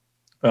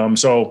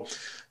 So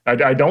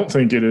I don't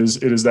think it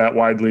is that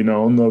widely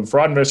known. The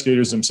fraud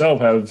investigators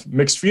themselves have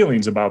mixed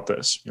feelings about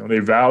this. They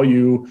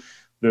value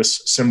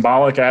this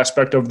symbolic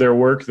aspect of their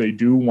work. They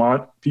do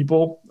want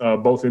people,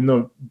 both in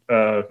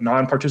the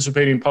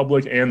non-participating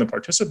public and the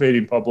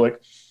participating public,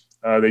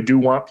 they do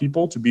want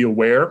people to be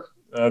aware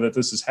that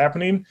this is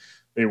happening.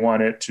 They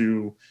want it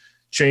to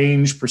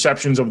change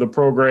perceptions of the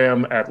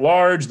program at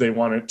large. They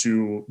want it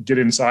to get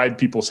inside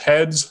people's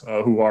heads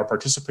who are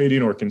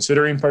participating or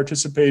considering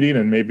participating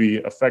and maybe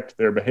affect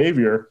their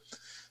behavior.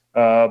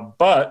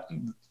 But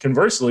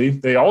conversely,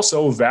 they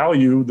also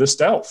value the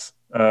stealth.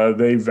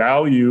 They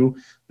value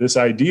this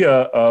idea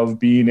of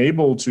being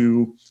able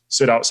to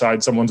sit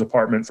outside someone's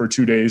apartment for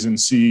 2 days and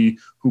see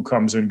who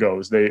comes and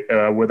goes. They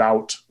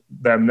without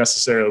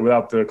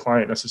the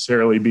client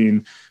necessarily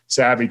being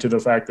savvy to the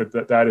fact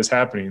that is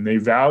happening. They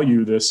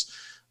value this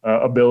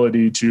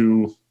ability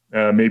to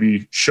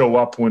maybe show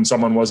up when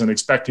someone wasn't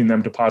expecting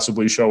them to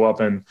possibly show up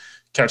and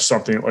catch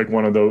something like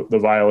one of the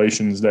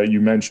violations that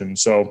you mentioned.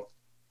 So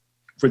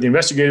for the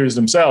investigators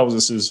themselves,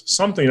 this is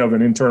something of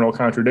an internal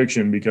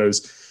contradiction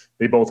because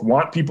they both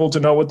want people to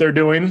know what they're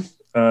doing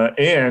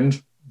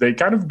and they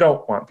kind of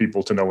don't want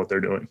people to know what they're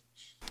doing.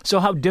 So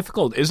how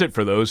difficult is it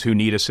for those who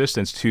need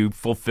assistance to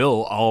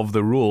fulfill all of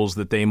the rules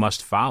that they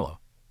must follow?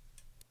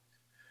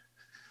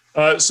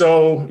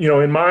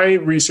 In my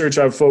research,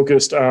 I've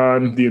focused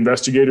on the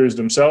investigators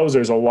themselves.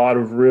 There's a lot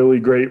of really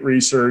great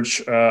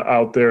research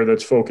out there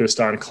that's focused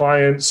on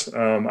clients.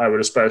 I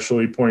would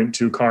especially point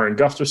to Karen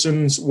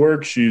Gustafson's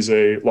work. She's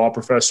a law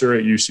professor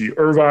at UC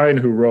Irvine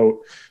who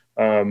wrote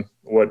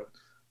what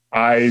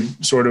I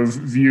sort of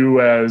view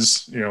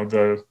as,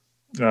 the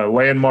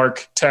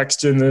landmark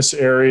text in this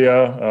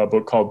area, a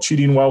book called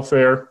Cheating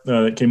Welfare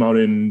that came out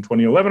in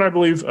 2011, I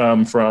believe,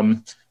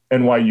 from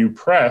NYU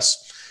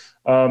Press.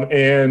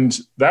 And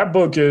that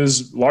book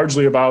is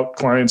largely about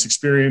clients'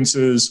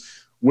 experiences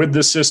with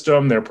the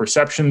system, their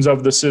perceptions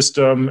of the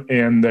system,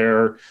 and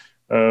their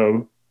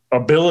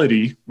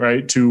ability,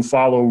 right, to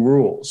follow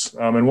rules.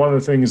 And one of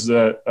the things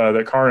that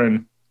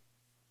Karen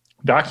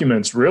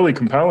documents really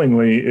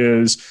compellingly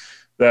is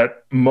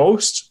that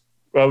most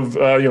of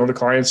the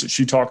clients that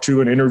she talked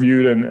to and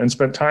interviewed and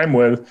spent time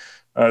with,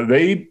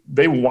 they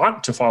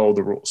want to follow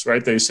the rules,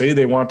 right? They say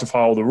they want to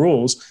follow the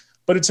rules,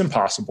 but it's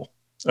impossible.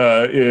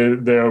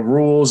 The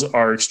rules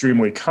are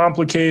extremely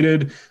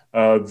complicated.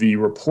 The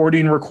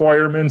reporting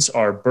requirements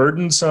are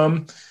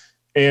burdensome.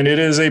 And it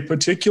is a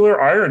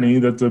particular irony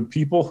that the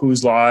people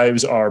whose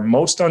lives are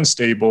most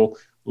unstable,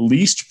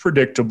 least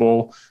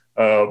predictable,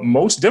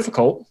 most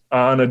difficult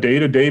on a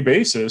day-to-day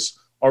basis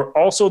are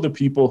also the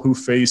people who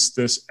face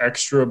this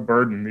extra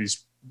burden,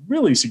 these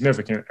really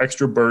significant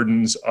extra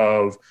burdens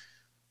of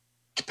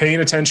paying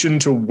attention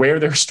to where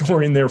they're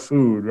storing their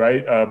food,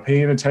 right?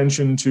 Paying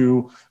attention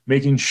to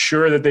making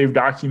sure that they've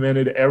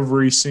documented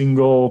every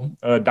single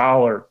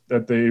dollar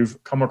that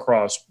they've come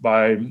across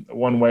by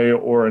one way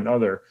or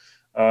another.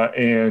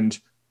 And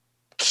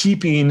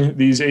keeping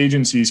these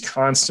agencies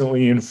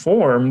constantly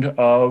informed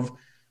of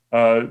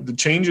the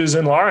changes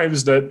in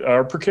lives that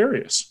are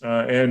precarious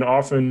and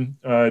often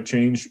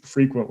change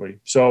frequently.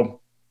 So,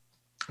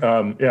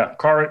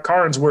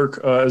 Karen's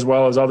work, as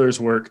well as others'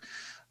 work,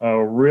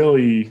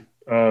 really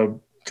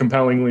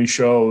compellingly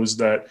shows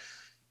that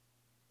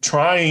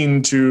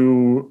trying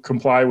to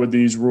comply with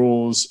these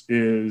rules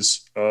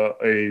is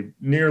a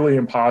nearly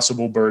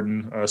impossible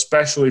burden,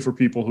 especially for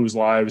people whose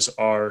lives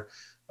are,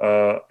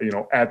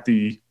 at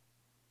the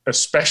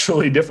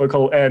especially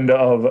difficult end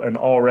of an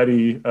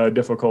already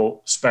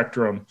difficult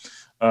spectrum,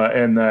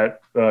 and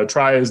that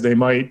try as they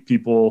might,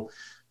 people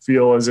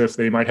feel as if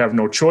they might have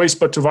no choice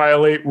but to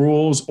violate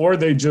rules, or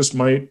they just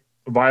might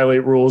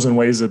violate rules in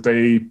ways that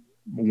they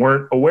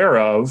weren't aware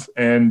of.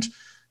 And,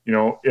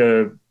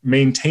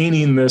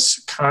 maintaining this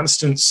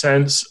constant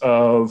sense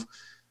of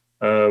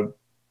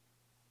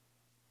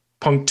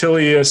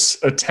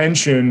punctilious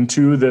attention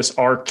to this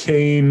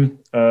arcane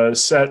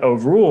set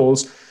of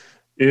rules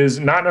is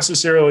not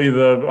necessarily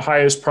the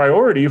highest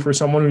priority for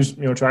someone who's,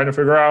 trying to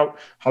figure out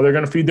how they're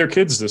going to feed their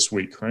kids this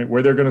week, right?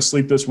 Where they're going to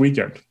sleep this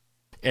weekend.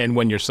 And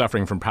when you're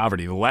suffering from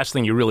poverty, the last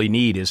thing you really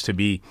need is to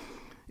be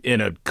in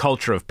a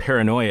culture of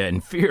paranoia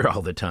and fear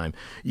all the time.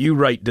 You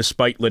write,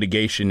 despite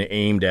litigation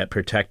aimed at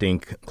protecting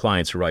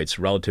clients' rights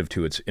relative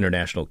to its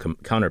international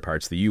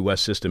counterparts, the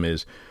U.S. system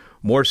is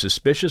more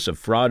suspicious of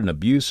fraud and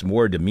abuse,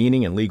 more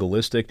demeaning and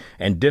legalistic,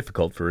 and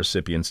difficult for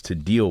recipients to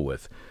deal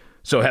with.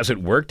 So has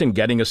it worked in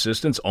getting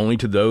assistance only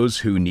to those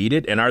who need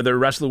it? And are the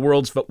rest of the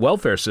world's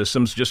welfare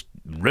systems just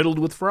riddled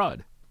with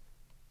fraud?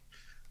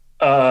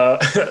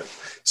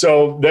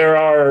 So there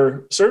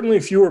are certainly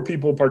fewer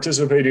people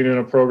participating in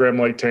a program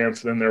like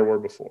TANF than there were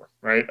before,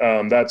 right?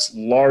 That's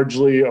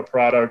largely a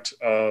product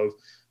of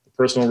the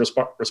Personal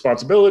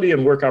Responsibility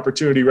and Work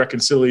Opportunity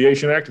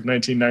Reconciliation Act of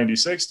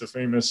 1996, the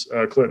famous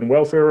Clinton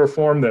welfare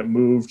reform that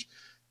moved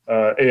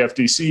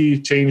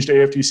changed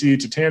AFTC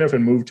to TANF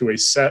and moved to a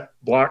set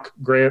block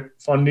grant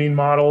funding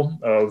model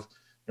of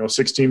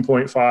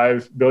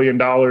 $16.5 billion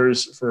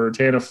for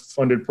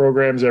TANF-funded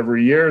programs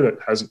every year. That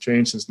hasn't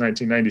changed since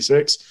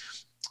 1996.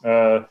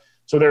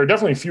 So there are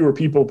definitely fewer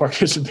people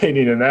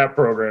participating in that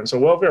program. So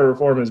welfare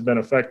reform has been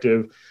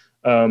effective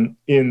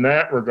in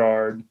that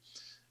regard.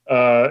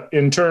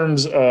 In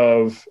terms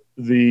of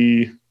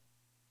the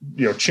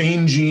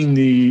changing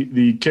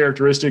the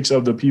characteristics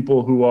of the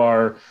people who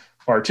are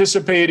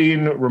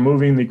participating,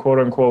 removing the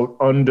quote-unquote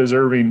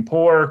undeserving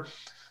poor,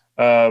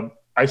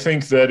 I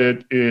think that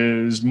it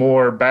is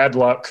more bad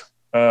luck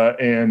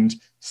and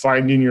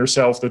finding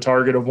yourself the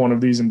target of one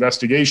of these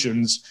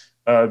investigations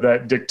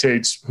that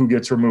dictates who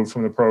gets removed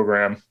from the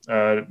program,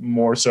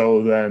 more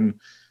so than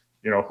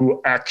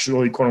who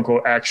actually, quote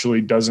unquote,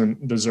 actually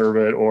doesn't deserve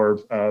it or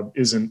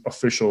isn't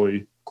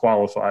officially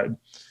qualified.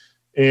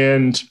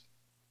 And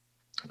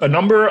a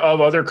number of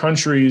other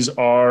countries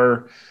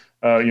are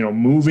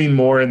moving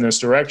more in this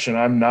direction.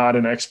 I'm not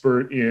an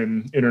expert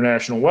in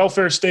international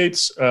welfare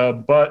states,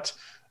 but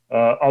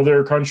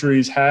other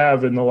countries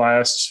have in the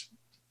last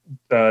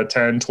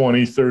 10,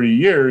 20, 30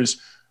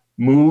 years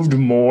moved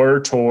more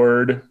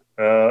toward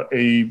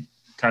a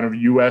kind of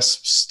U.S.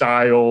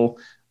 style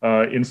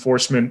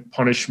enforcement,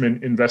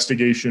 punishment,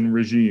 investigation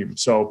regime.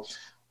 So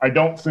I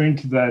don't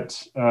think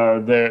that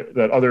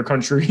that other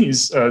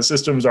countries'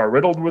 systems are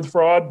riddled with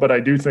fraud, but I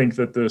do think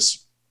that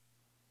this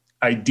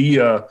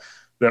idea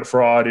that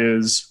fraud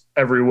is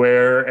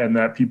everywhere and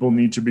that people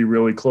need to be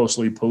really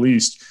closely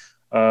policed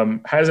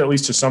has, at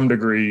least to some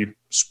degree,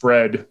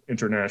 spread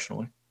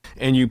internationally.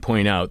 And you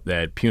point out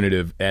that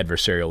punitive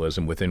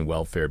adversarialism within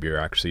welfare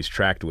bureaucracies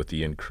tracked with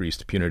the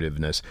increased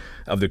punitiveness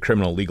of the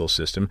criminal legal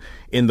system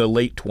in the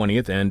late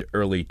 20th and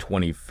early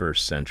 21st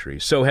century.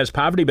 So has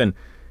poverty been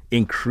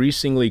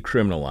increasingly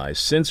criminalized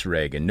since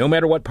Reagan, no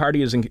matter what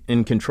party is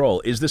in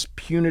control? Is this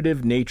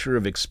punitive nature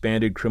of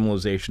expanded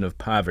criminalization of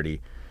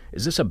poverty,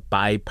 is this a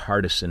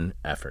bipartisan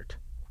effort?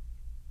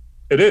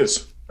 It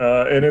is.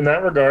 And in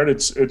that regard,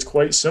 it's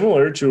quite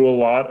similar to a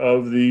lot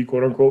of the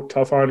quote-unquote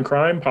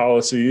tough-on-crime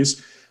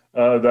policies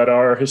that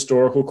are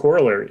historical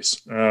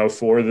corollaries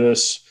for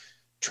this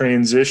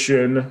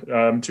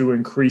transition to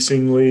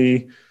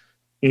increasingly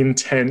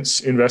intense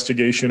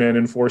investigation and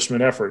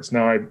enforcement efforts.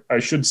 Now, I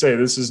should say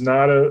this is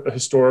not a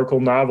historical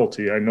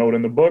novelty. I note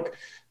in the book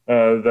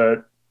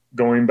that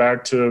going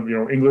back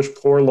to English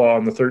poor law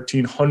in the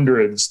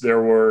 1300s,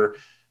 there were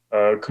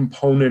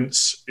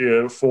components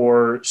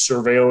for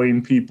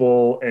surveilling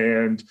people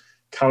and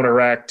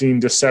counteracting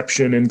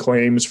deception and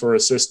claims for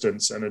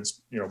assistance. And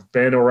it's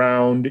been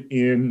around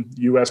in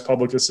U.S.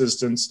 public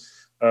assistance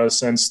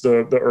since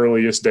the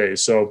earliest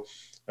days. So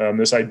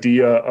this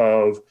idea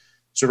of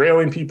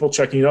surveilling people,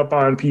 checking up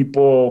on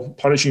people,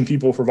 punishing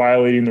people for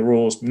violating the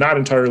rules, not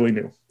entirely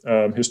new,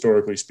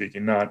 historically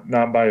speaking,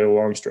 not by a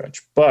long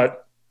stretch.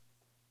 But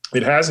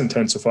it has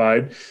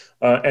intensified,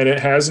 and it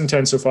has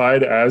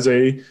intensified as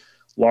a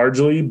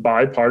largely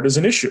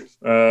bipartisan issue.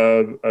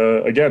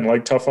 Again,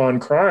 like tough on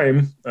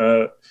crime,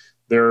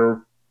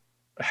 there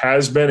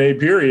has been a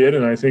period,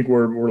 and I think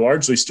we're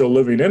largely still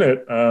living in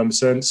it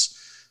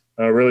since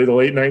really the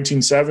late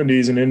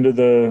 1970s and into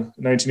the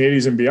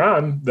 1980s and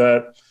beyond,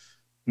 that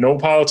no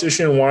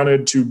politician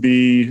wanted to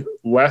be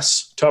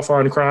less tough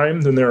on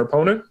crime than their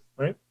opponent,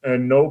 right?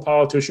 And no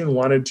politician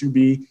wanted to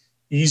be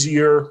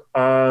easier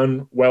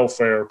on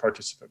welfare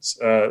participants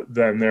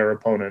than their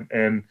opponent.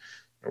 And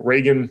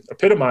Reagan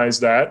epitomized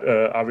that,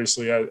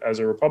 obviously, as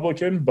a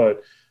Republican,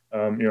 but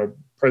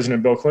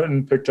President Bill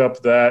Clinton picked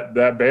up that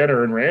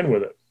banner and ran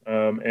with it.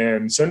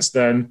 And since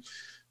then,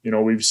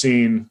 we've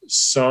seen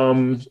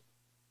some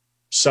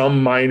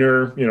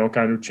minor,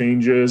 kind of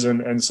changes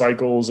and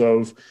cycles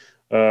of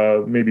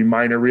maybe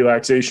minor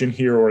relaxation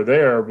here or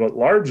there, but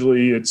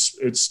largely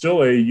it's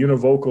still a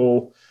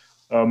univocal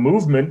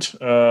movement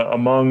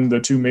among the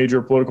two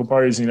major political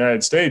parties in the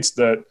United States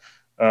that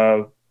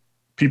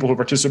people who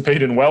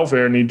participate in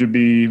welfare need to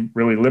be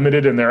really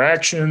limited in their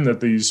action, that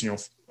these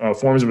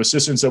forms of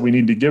assistance that we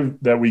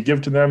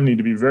give to them need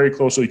to be very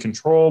closely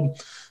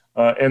controlled,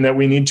 and that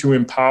we need to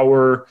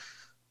empower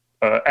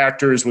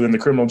actors within the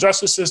criminal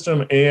justice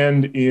system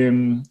and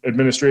in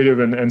administrative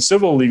and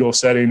civil legal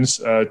settings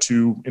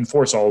to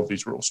enforce all of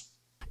these rules.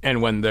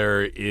 And when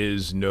there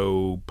is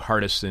no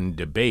partisan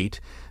debate,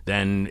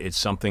 then it's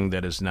something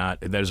that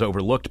is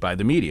overlooked by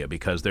the media,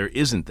 because there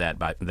isn't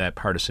that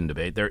partisan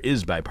debate. There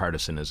is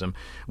bipartisanism,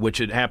 which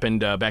had happened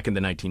back in the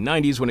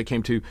 1990s when it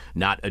came to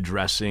not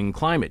addressing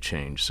climate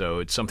change. So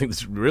it's something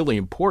that's really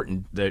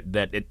important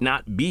that it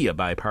not be a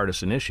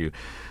bipartisan issue.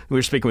 We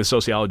were speaking with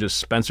sociologist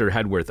Spencer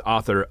Hedworth,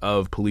 author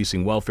of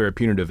Policing Welfare,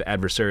 Punitive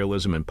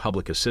Adversarialism, and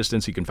Public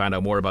Assistance. You can find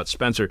out more about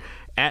Spencer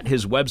at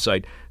his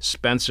website,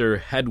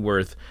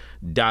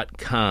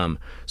 spencerhedworth.com.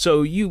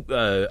 So you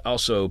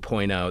also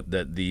point out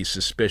that the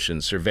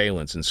suspicion,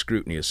 surveillance, and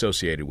scrutiny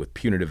associated with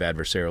punitive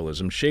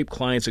adversarialism shape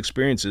clients'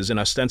 experiences in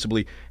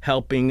ostensibly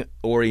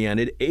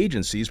helping-oriented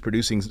agencies,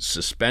 producing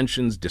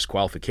suspensions,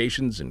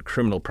 disqualifications, and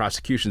criminal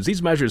prosecutions.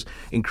 These measures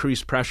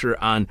increase pressure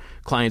on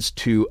clients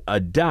to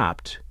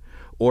adopt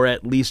or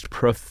at least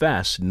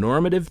profess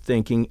normative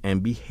thinking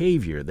and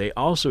behavior. They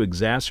also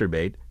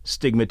exacerbate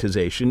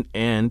stigmatization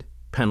and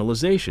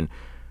penalization.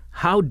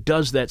 How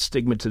does that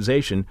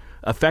stigmatization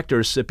affect a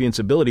recipient's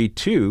ability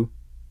to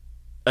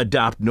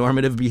adopt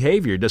normative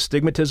behavior? Does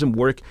stigmatism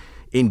work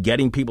in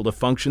getting people to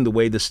function the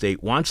way the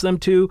state wants them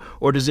to,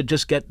 or does it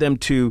just get them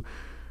to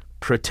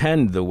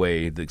pretend the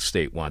way the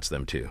state wants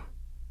them to?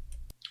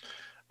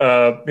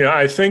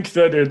 I think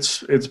that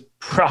it's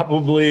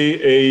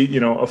probably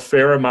a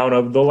fair amount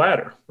of the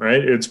latter,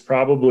 right? It's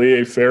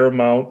probably a fair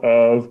amount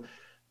of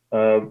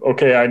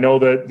okay, I know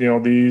that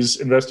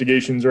these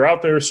investigations are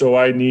out there, so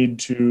I need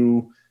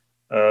to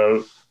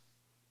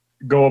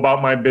go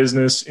about my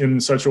business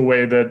in such a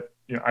way that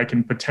I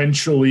can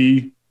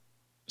potentially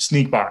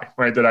sneak by,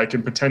 right? That I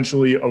can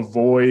potentially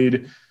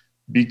avoid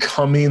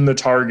becoming the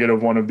target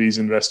of one of these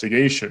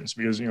investigations.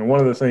 Because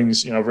one of the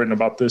things I've written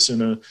about this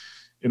in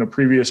a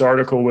previous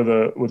article with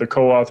a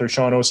co-author,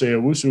 Sean Osei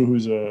Owusu,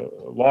 who's a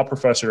law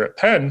professor at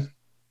Penn,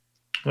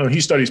 Well,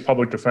 he studies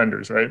public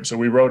defenders, right? So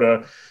we wrote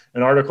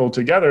an article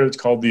together. It's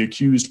called "The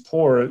Accused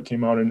Poor." It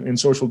came out in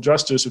Social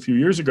Justice a few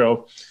years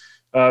ago.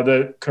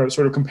 That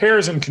sort of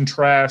compares and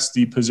contrasts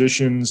the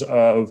positions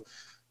of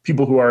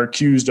people who are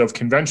accused of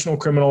conventional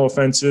criminal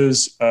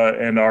offenses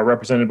and are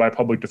represented by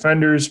public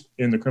defenders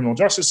in the criminal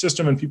justice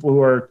system, and people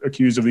who are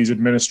accused of these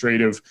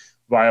administrative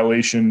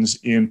violations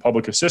in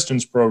public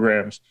assistance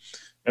programs.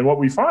 And what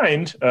we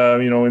find,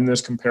 in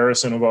this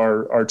comparison of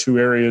our two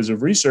areas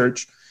of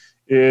research,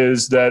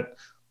 is that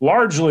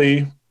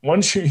largely,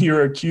 once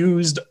you're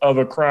accused of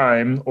a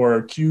crime or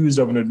accused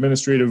of an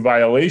administrative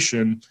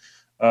violation,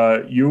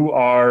 you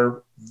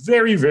are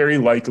very, very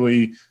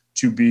likely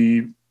to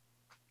be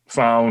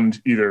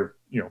found either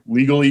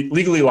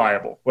legally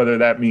liable, whether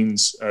that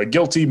means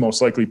guilty,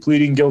 most likely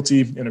pleading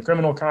guilty in a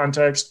criminal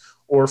context,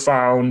 or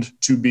found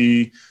to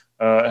be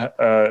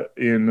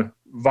in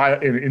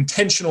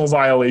intentional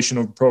violation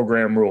of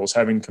program rules,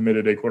 having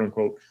committed a quote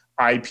unquote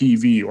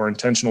IPV or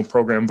intentional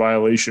program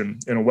violation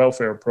in a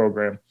welfare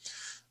program.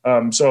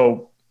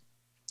 So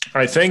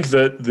I think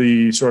that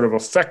the sort of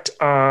effect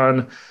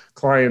on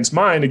client's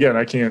mind, again,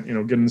 I can't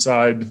get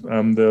inside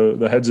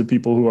the heads of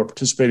people who are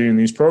participating in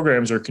these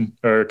programs or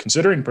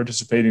considering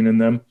participating in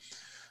them.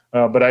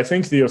 But I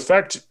think the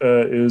effect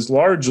is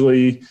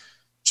largely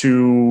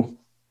to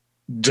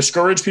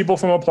discourage people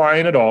from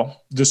applying at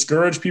all,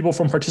 discourage people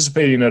from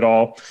participating at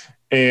all,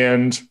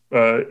 and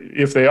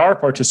if they are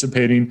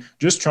participating,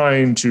 just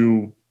trying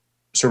to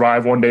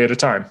survive one day at a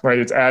time, right?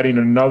 It's adding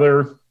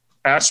another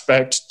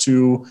aspect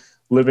to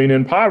living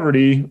in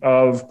poverty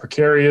of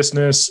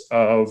precariousness,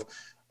 of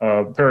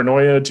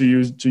paranoia, to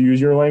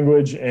use your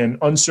language, and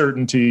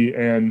uncertainty,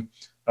 and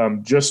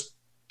just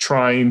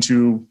trying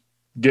to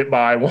get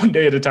by one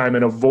day at a time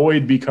and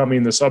avoid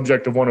becoming the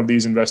subject of one of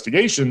these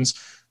investigations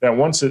that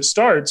once it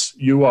starts,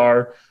 you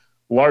are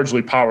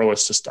largely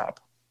powerless to stop.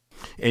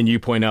 And you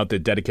point out that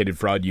dedicated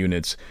fraud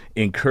units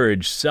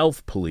encourage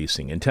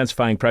self-policing,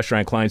 intensifying pressure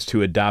on clients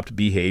to adopt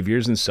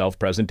behaviors and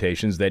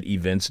self-presentations that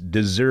evince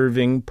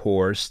deserving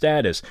poor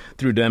status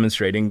through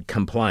demonstrating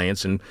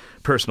compliance and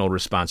personal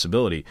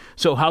responsibility.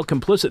 So how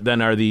complicit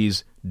then are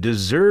these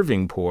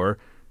deserving poor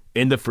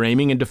in the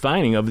framing and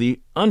defining of the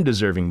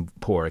undeserving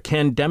poor?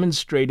 Can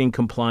demonstrating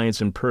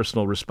compliance and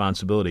personal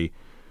responsibility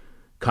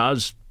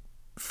cause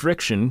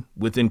friction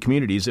within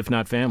communities, if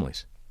not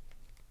families?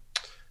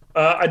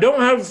 I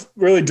don't have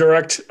really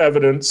direct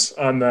evidence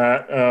on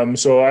that,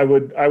 so I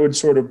would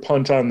sort of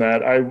punt on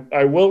that.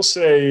 I will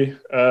say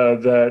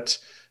that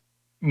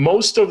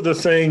most of the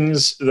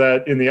things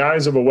that, in the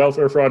eyes of a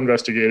welfare fraud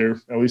investigator,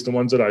 at least the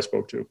ones that I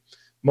spoke to,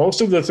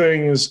 most of the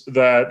things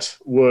that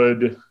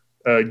would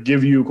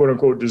give you quote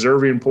unquote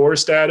deserving poor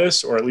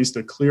status, or at least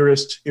the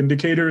clearest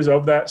indicators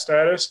of that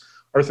status,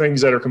 are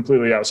things that are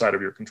completely outside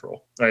of your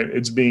control. Right?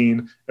 It's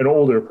being an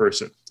older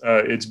person.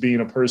 It's being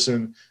a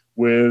person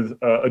with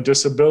a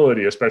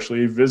disability,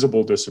 especially a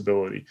visible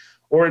disability,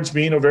 or it's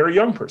being a very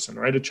young person,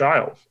 right? A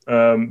child.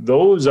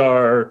 Those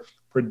are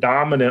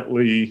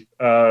predominantly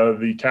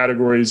the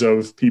categories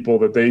of people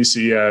that they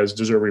see as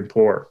deserving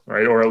poor,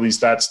 right? Or at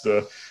least that's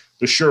the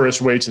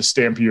surest way to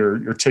stamp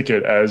your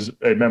ticket as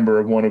a member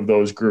of one of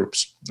those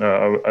groups,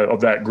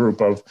 of that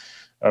group of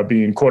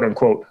being quote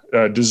unquote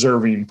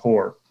deserving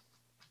poor.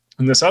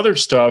 And this other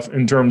stuff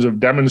in terms of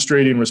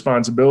demonstrating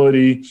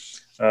responsibility,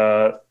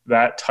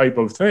 that type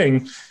of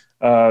thing,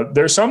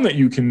 there's some that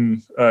you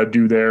can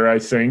do there, I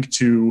think,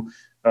 to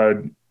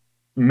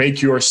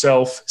make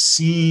yourself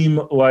seem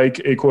like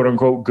a quote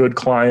unquote good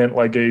client,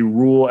 like a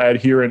rule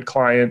adherent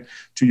client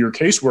to your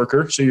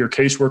caseworker. So your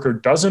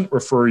caseworker doesn't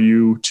refer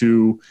you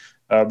to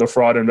the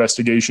fraud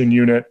investigation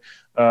unit.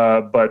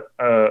 But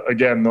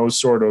again, those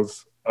sort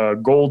of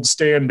gold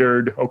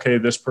standard, okay,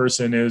 this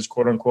person is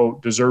quote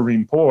unquote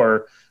deserving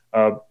poor,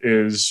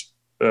 is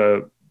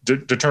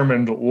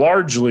determined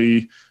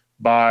largely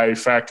by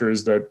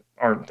factors that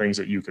aren't things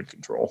that you can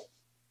control.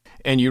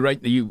 And you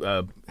write, you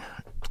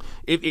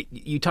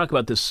talk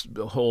about this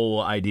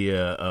whole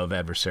idea of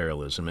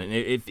adversarialism. And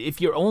if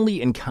your only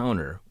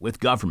encounter with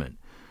government,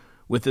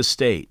 with the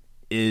state,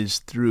 is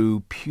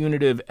through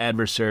punitive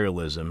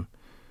adversarialism,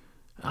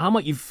 how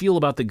might you feel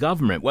about the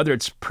government, whether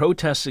it's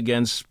protests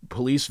against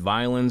police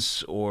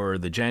violence or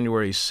the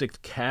January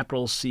 6th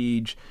Capitol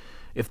siege?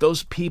 If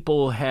those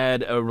people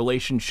had a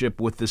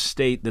relationship with the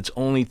state that's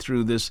only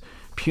through this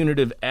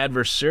punitive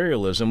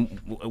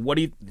adversarialism, what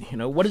do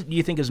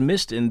you think is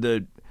missed in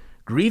the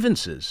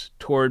grievances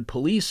toward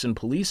police and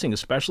policing,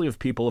 especially of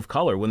people of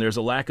color, when there's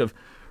a lack of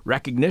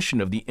recognition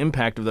of the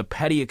impact of the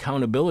petty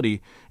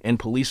accountability in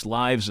police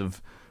lives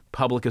of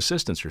public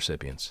assistance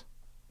recipients?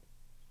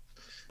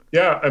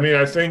 Yeah, I mean,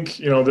 I think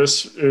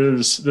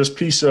this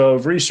piece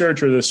of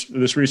research, or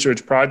this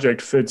research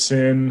project, fits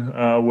in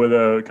with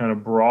a kind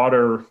of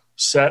broader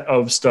set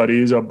of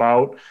studies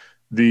about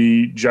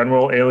the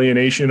general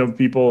alienation of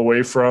people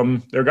away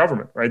from their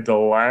government, right? The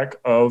lack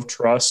of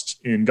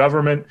trust in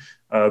government,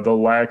 the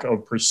lack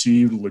of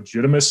perceived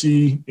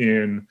legitimacy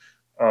in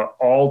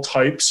all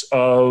types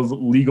of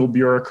legal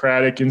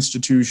bureaucratic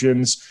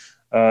institutions.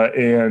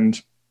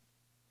 And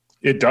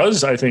it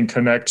does, I think,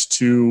 connect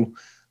to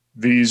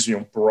these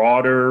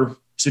broader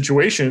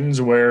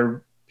situations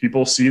where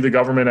people see the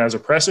government as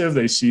oppressive.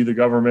 They see the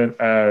government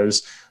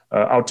as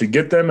out to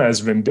get them,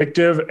 as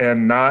vindictive,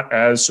 and not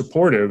as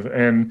supportive.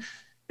 And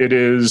it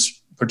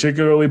is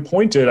particularly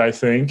pointed, I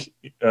think,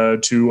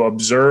 to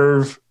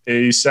observe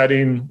a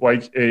setting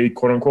like a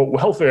quote unquote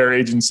welfare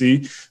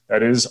agency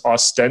that is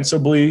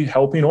ostensibly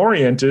helping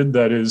oriented,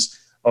 that is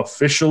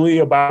officially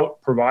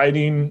about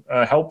providing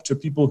help to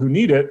people who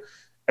need it,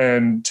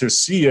 and to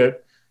see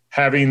it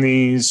having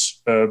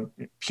these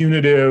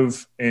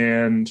punitive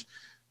and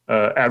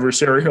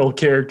adversarial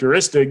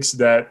characteristics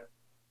that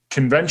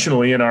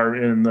conventionally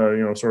in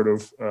the sort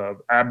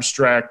of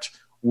abstract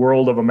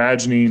world of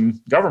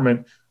imagining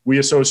government, we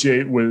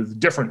associate with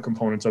different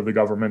components of the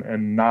government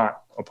and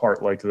not a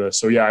part like this.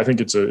 So yeah, I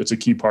think it's a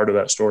key part of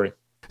that story.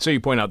 So you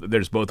point out that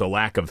there's both a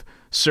lack of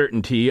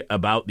certainty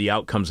about the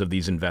outcomes of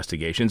these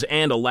investigations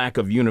and a lack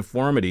of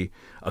uniformity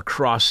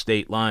across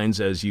state lines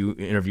as you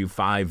interview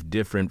 5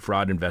 different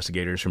fraud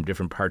investigators from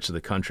different parts of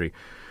the country.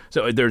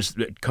 So there's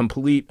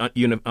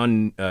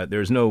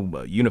there's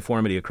no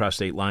uniformity across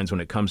state lines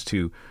when it comes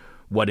to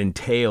what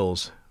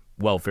entails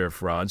welfare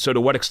fraud. So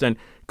to what extent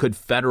could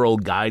federal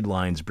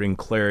guidelines bring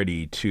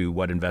clarity to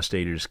what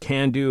investigators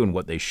can do and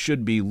what they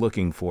should be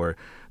looking for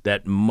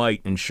that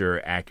might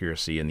ensure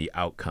accuracy in the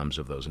outcomes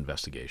of those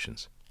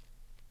investigations?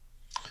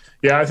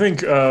 Yeah, I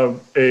think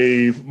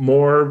a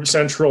more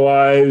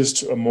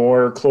centralized, a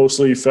more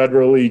closely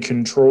federally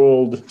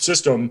controlled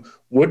system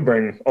would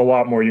bring a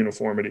lot more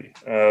uniformity.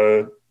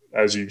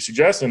 As you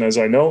suggest, and as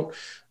I note,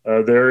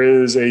 there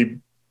is a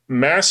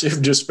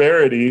massive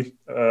disparity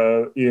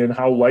in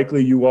how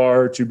likely you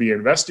are to be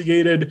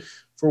investigated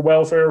for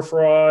welfare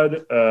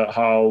fraud,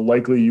 how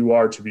likely you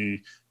are to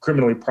be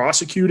criminally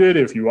prosecuted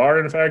if you are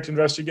in fact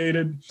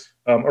investigated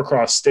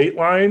across state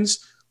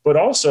lines, but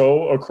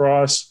also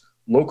across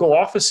local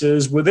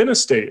offices within a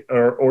state,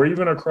 or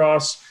even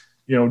across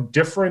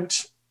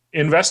different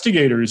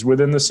investigators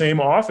within the same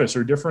office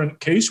or different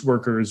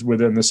caseworkers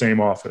within the same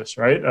office,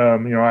 right?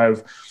 I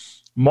have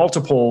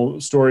multiple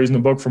stories in the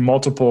book from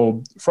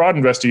multiple fraud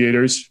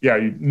investigators. Yeah,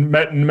 you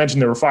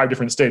mentioned there were 5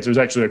 different states. There's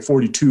actually like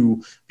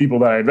 42 people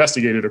that I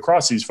investigated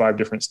across these 5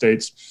 different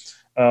states.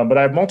 But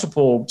I have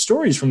multiple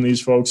stories from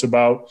these folks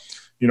about,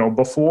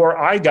 before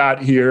I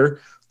got here,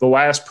 the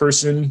last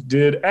person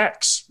did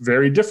X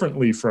very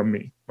differently from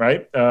me,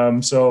 right?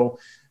 So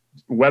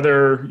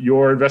whether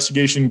your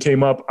investigation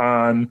came up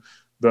on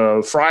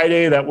the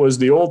Friday that was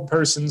the old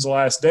person's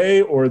last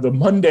day or the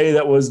Monday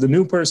that was the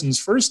new person's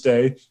first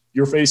day,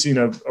 you're facing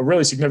a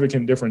really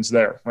significant difference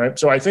there, right?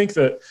 So I think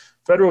that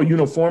federal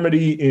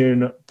uniformity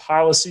in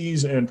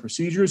policies and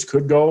procedures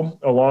could go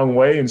a long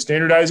way in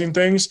standardizing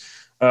things.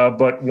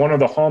 But one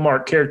of the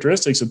hallmark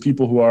characteristics of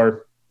people who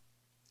are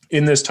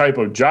in this type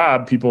of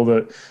job, people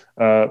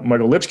that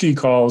Michael Lipsky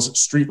calls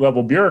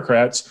street-level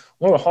bureaucrats,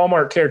 one of the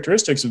hallmark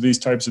characteristics of these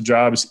types of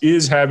jobs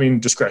is having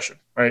discretion,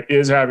 right?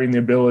 Is having the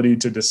ability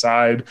to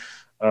decide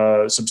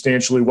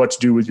substantially what to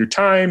do with your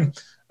time,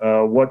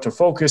 what to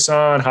focus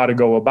on, how to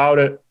go about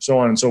it, so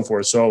on and so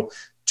forth. So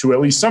to at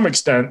least some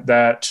extent,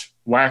 that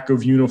lack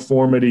of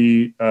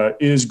uniformity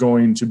is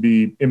going to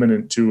be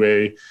imminent to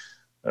a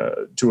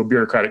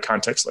bureaucratic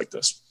context like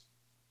this.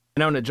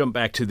 And I want to jump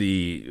back to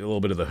a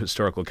little bit of the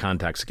historical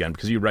context again,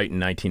 because you write in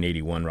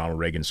 1981, Ronald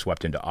Reagan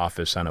swept into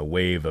office on a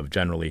wave of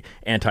generally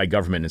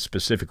anti-government and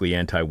specifically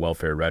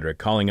anti-welfare rhetoric.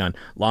 Calling on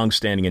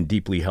long-standing and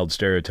deeply held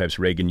stereotypes,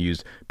 Reagan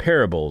used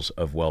parables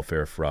of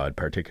welfare fraud,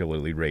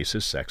 particularly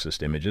racist,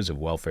 sexist images of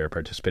welfare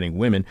participating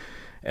women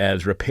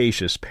as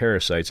rapacious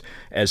parasites,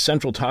 as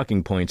central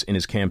talking points in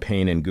his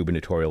campaign and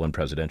gubernatorial and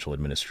presidential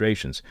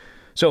administrations.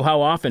 So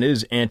how often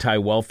is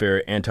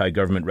anti-welfare,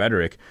 anti-government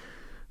rhetoric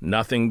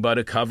nothing but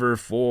a cover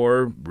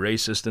for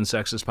racist and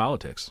sexist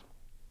politics?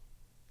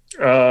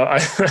 I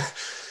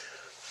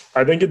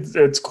think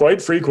it's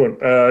quite frequent.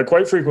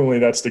 Quite frequently,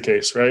 that's the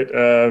case, right?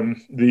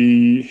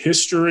 The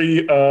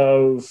history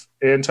of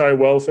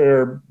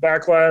anti-welfare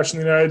backlash in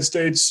the United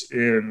States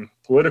in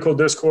political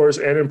discourse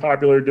and in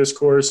popular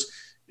discourse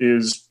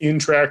is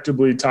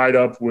intractably tied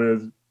up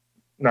with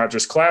not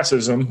just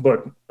classism,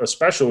 but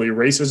especially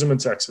racism and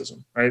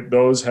sexism, right?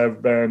 Those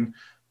have been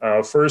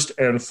first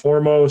and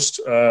foremost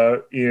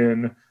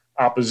in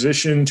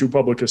opposition to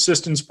public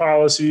assistance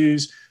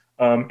policies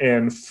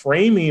and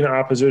framing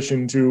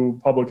opposition to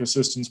public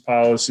assistance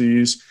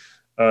policies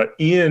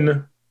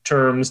in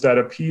terms that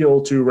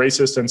appeal to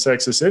racist and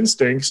sexist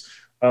instincts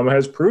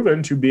has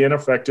proven to be an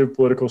effective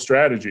political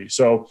strategy.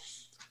 So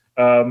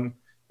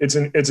it's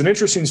an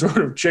interesting sort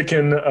of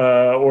chicken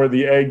or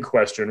the egg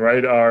question,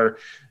 right?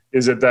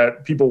 Is it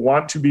that people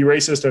want to be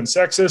racist and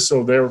sexist,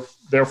 so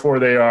therefore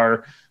they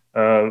are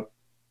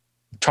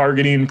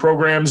targeting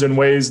programs in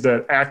ways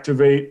that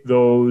activate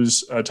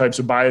those types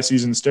of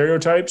biases and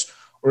stereotypes?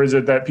 Or is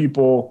it that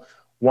people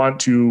want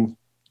to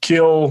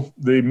kill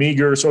the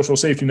meager social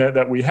safety net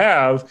that we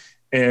have,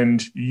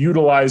 and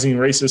utilizing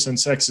racist and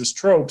sexist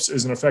tropes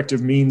is an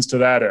effective means to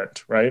that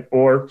end, right?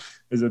 Or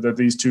is it that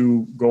these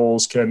two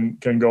goals can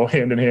go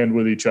hand in hand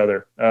with each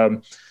other?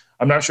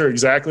 I'm not sure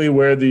exactly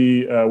where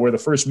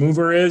the first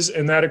mover is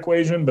in that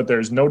equation, but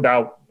there's no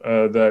doubt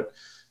that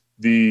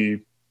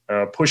the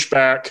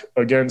pushback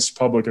against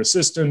public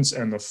assistance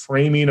and the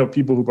framing of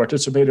people who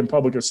participate in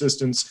public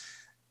assistance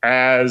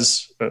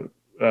as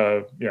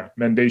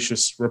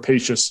mendacious,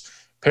 rapacious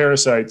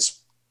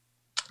parasites,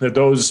 that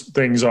those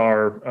things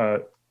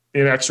are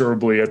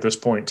inexorably at this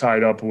point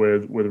tied up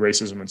with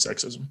racism and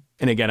sexism.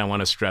 And again, I want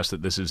to stress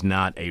that this is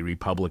not a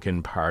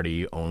Republican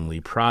Party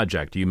only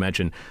project. You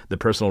mentioned the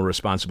Personal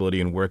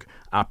Responsibility and Work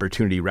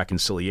Opportunity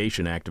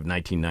Reconciliation Act of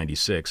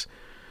 1996,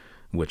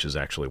 which is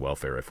actually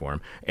welfare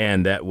reform,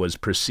 and that was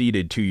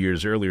preceded 2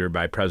 years earlier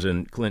by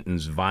President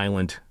Clinton's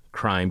Violent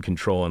Crime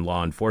Control and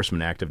Law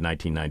Enforcement Act of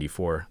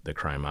 1994, the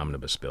Crime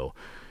Omnibus Bill.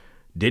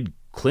 Did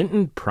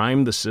Clinton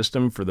prime the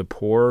system for the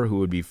poor who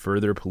would be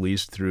further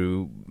policed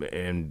through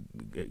and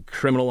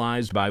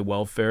criminalized by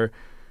welfare,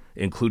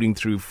 including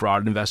through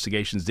fraud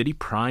investigations? Did he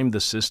prime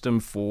the system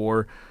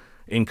for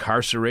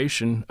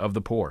incarceration of the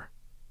poor?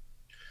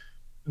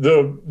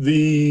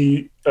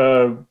 The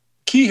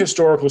key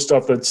historical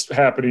stuff that's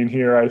happening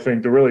here, I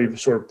think, the really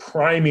sort of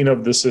priming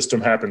of the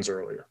system happens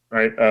earlier,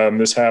 right?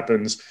 This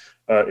happens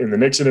in the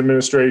Nixon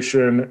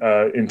administration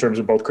in terms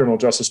of both criminal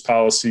justice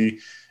policy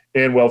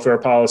and welfare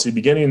policy,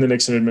 beginning in the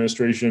Nixon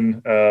administration,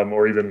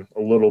 or even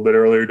a little bit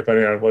earlier,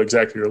 depending on what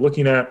exactly you're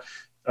looking at.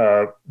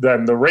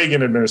 Then the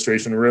Reagan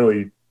administration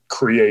really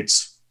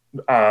creates,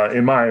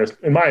 in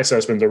my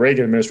assessment, the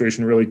Reagan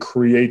administration really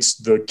creates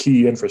the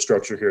key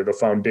infrastructure here, the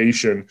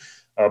foundation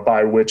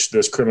by which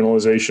this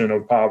criminalization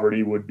of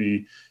poverty would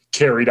be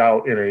carried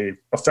out in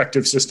a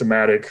effective,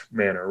 systematic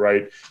manner,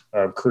 right?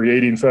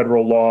 Creating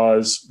federal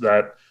laws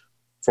that,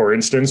 for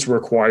instance,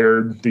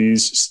 required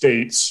these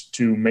states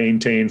to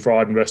maintain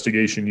fraud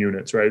investigation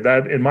units, right?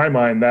 That, in my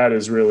mind, that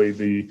is really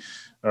the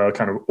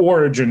kind of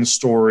origin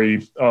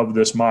story of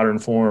this modern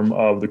form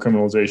of the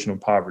criminalization of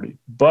poverty.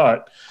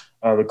 But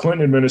the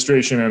Clinton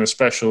administration, and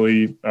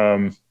especially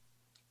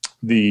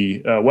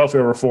the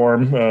welfare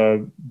reform,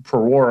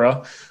 PERWORA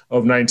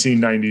of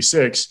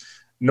 1996,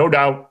 no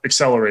doubt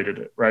accelerated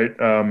it, right?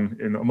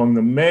 And among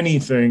the many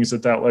things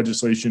that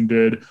legislation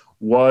did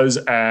was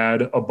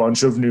add a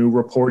bunch of new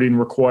reporting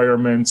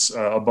requirements,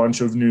 a bunch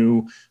of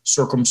new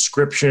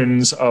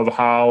circumscriptions of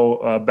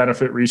how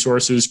benefit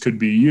resources could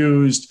be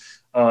used,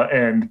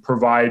 and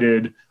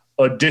provided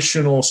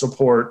additional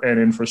support and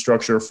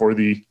infrastructure for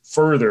the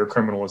further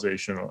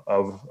criminalization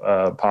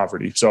of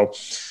poverty. So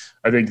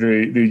I think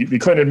the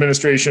Clinton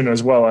administration,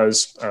 as well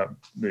as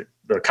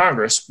the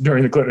Congress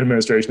during the Clinton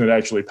administration that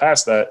actually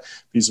passed that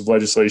piece of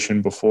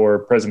legislation before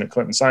President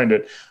Clinton signed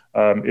it,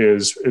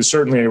 is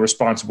certainly a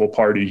responsible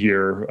party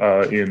here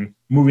in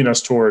moving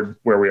us toward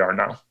where we are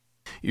now.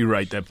 You're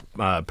right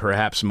that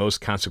perhaps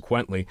most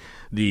consequently,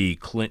 the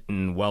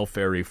Clinton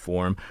welfare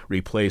reform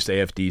replaced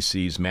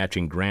AFDC's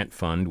matching grant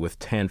fund with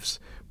TANF's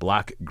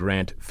block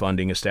grant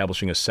funding,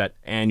 establishing a set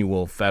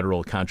annual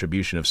federal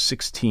contribution of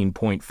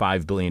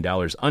 $16.5 billion,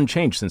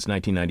 unchanged since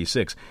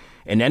 1996,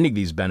 and ending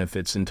these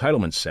benefits'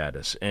 entitlement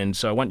status. And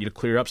so I want you to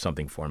clear up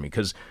something for me,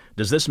 because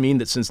does this mean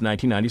that since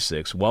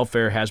 1996,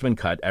 welfare has been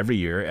cut every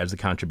year as the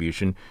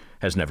contribution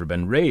has never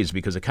been raised?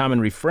 Because a common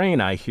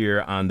refrain I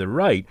hear on the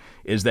right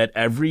is that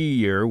every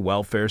year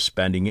welfare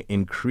spending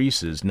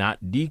increases,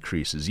 not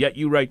decreases. Yet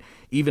you write,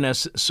 even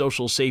as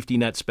social safety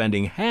net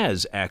spending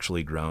has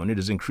actually grown, it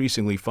is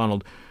increasingly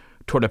funneled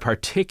toward a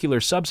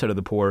particular subset of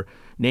the poor,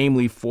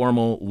 namely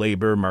formal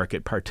labor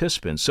market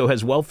participants. So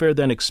has welfare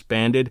then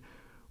expanded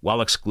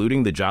while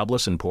excluding the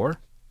jobless and poor?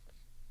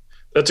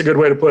 That's a good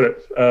way to put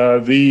it.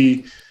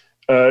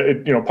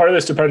 Part of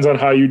this depends on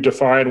how you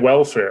define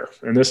welfare.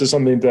 And this is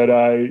something that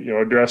I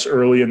address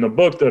early in the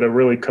book, that a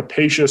really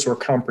capacious or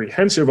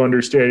comprehensive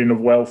understanding of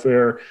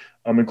welfare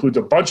includes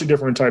a bunch of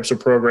different types of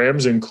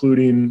programs,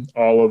 including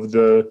all of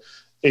the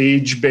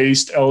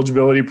age-based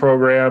eligibility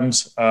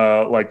programs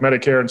like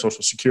Medicare and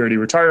Social Security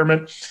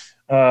retirement,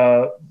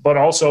 but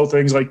also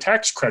things like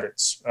tax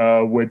credits,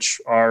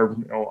 which are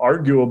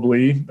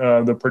arguably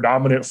the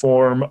predominant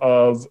form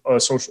of a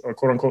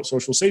quote-unquote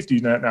social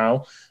safety net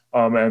now.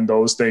 And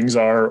those things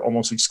are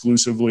almost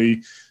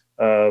exclusively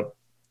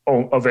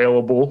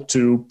available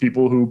to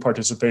people who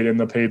participate in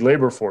the paid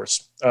labor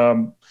force.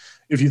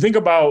 If you think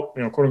about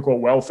quote-unquote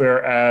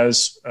welfare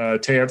as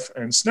TANF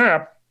and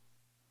SNAP,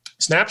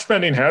 SNAP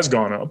spending has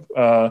gone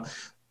up,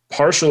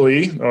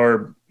 partially,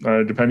 or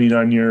depending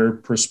on your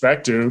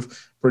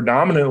perspective,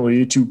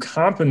 predominantly to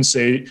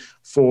compensate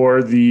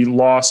for the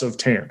loss of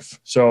TANF.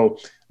 So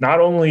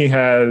not only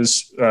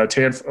has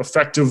TANF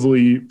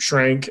effectively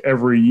shrank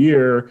every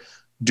year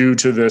due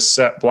to this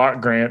set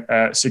block grant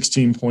at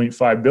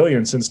 $16.5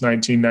 billion since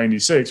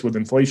 1996 with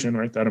inflation,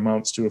 right? That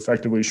amounts to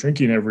effectively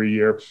shrinking every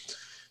year.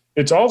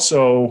 It's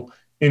also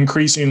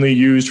increasingly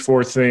used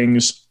for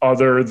things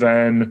other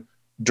than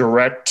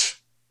direct,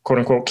 quote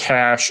unquote,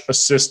 cash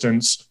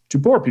assistance to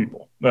poor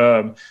people.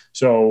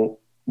 So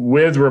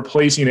with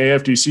replacing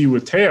AFDC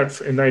with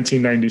TANF in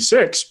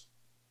 1996,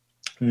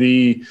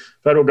 the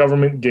federal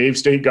government gave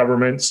state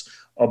governments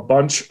a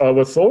bunch of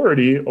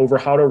authority over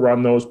how to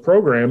run those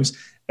programs.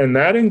 And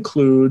that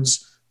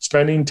includes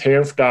spending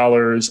TANF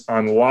dollars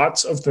on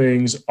lots of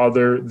things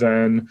other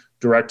than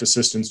direct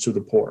assistance to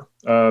the poor.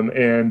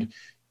 And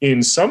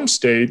in some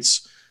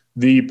states,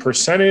 the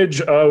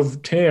percentage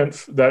of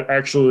TANF that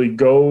actually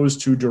goes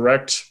to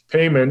direct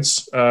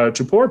payments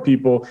to poor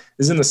people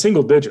is in the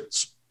single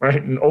digits,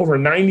 right? And over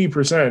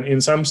 90% in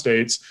some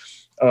states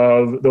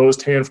of those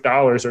TANF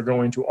dollars are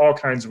going to all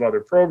kinds of other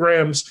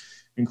programs,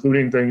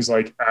 including things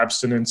like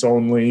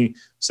abstinence-only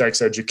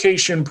sex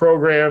education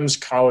programs,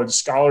 college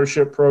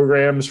scholarship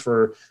programs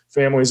for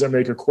families that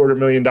make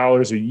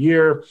 $250,000 a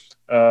year,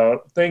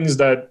 things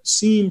that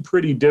seem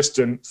pretty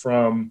distant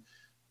from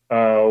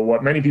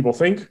what many people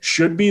think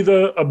should be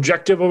the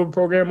objective of a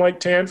program like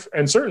TANF,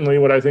 and certainly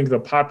what I think the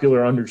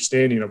popular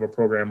understanding of a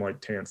program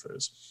like TANF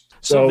is.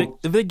 So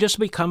they just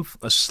become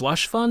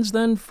slush funds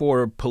then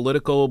for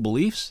political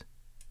beliefs?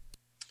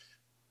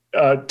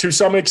 To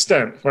some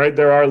extent, right?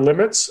 There are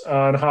limits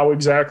on how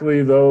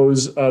exactly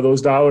those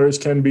dollars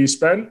can be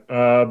spent,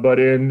 but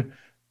in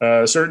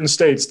certain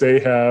states, they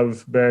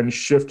have been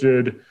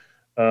shifted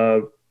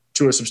to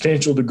a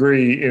substantial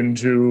degree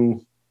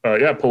into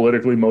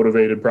politically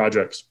motivated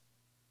projects.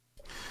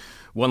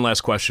 One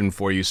last question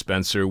for you,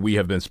 Spencer. We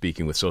have been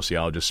speaking with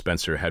sociologist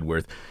Spencer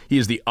Hedworth. He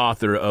is the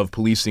author of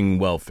Policing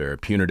Welfare,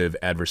 Punitive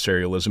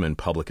Adversarialism and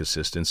Public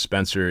Assistance.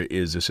 Spencer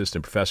is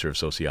assistant professor of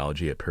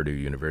sociology at Purdue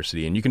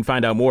University, and you can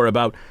find out more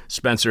about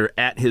Spencer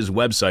at his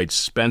website,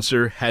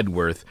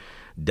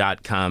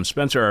 spencerhedworth.com.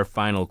 Spencer, our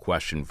final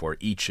question for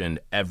each and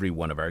every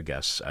one of our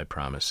guests, I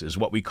promise, is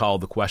what we call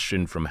the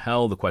question from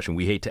hell, the question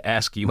we hate to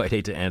ask, you might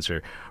hate to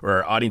answer, or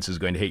our audience is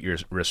going to hate your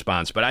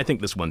response. But I think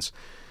this one's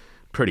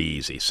pretty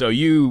easy. So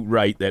you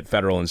write that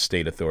federal and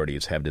state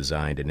authorities have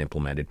designed and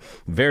implemented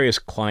various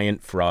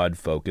client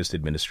fraud-focused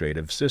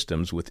administrative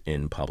systems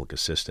within public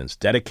assistance.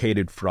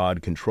 Dedicated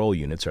fraud control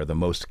units are the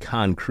most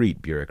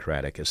concrete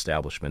bureaucratic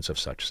establishments of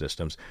such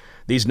systems.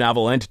 These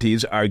novel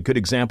entities are good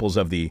examples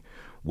of the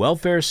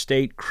welfare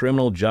state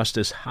criminal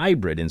justice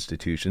hybrid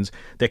institutions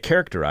that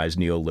characterize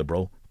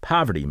neoliberal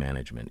poverty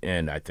management,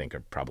 and I think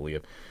are probably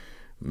a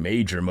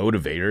major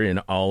motivator in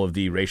all of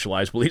the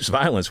racialized police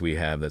violence we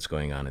have that's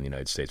going on in the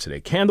United States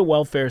today. Can the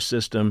welfare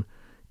system,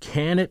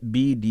 can it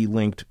be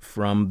delinked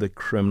from the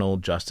criminal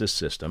justice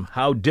system?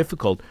 How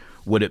difficult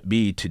would it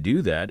be to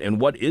do that?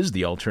 And what is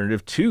the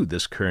alternative to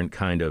this current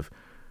kind of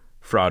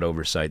fraud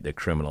oversight that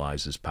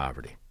criminalizes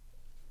poverty?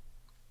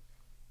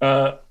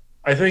 I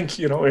think,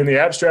 in the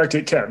abstract,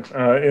 it can.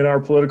 In our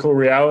political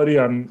reality,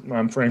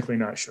 I'm frankly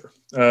not sure.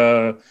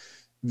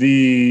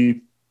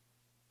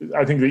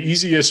 I think the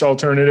easiest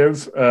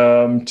alternative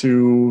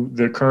to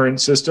the current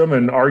system,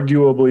 and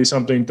arguably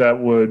something that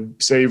would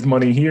save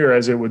money here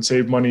as it would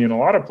save money in a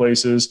lot of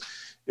places,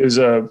 is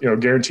a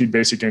guaranteed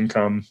basic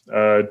income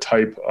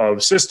type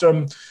of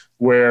system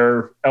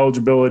where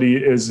eligibility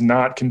is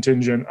not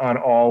contingent on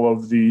all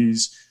of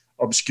these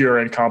obscure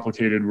and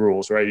complicated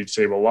rules, right? You'd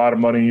save a lot of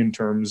money in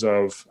terms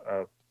of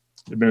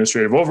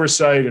administrative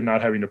oversight and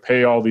not having to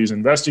pay all these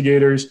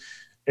investigators,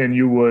 and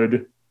you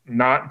would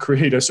not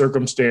create a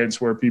circumstance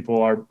where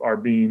people are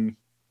being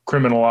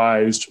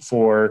criminalized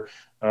for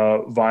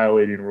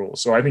violating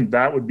rules. So I think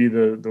that would be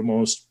the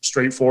most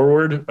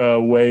straightforward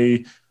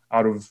way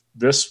out of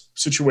this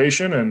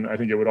situation. And I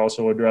think it would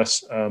also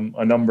address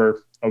a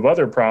number of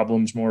other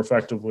problems more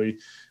effectively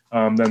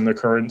than the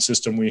current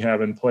system we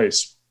have in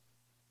place.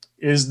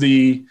 Is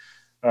the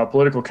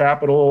political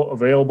capital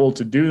available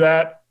to do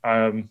that?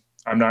 I'm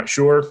not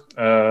sure.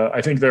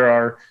 I think there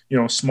are,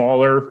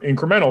 smaller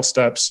incremental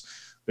steps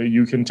that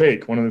you can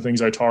take. One of the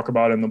things I talk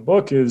about in the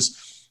book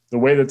is the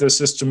way that this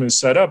system is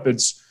set up.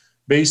 It's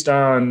based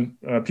on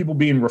people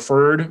being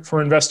referred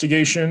for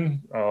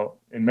investigation.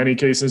 In many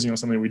cases,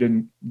 something we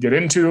didn't get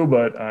into,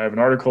 but I have an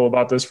article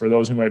about this for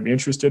those who might be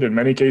interested. In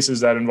many cases,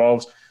 that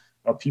involves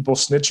people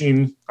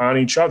snitching on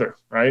each other,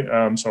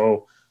 right?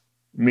 So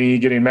me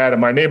getting mad at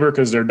my neighbor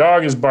because their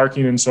dog is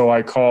barking, and so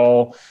I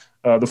call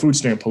the food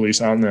stamp police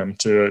on them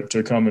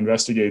to come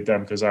investigate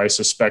them because I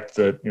suspect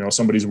that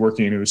somebody's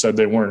working who said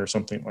they weren't or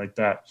something like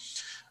that.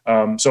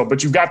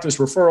 But you've got this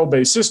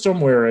referral-based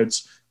system where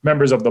it's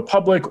members of the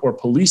public or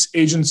police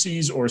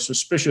agencies or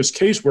suspicious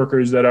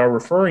caseworkers that are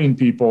referring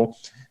people,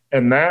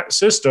 and that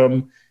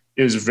system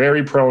is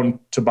very prone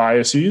to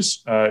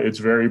biases. It's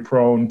very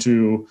prone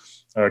to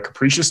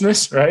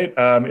capriciousness, right?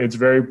 It's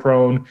very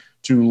prone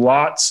to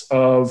lots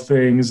of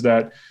things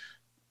that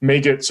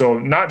make it so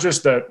not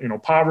just that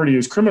poverty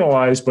is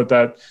criminalized, but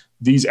that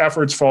these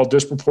efforts fall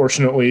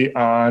disproportionately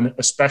on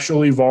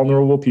especially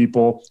vulnerable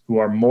people who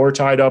are more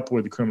tied up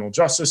with the criminal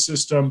justice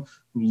system,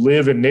 who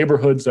live in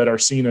neighborhoods that are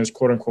seen as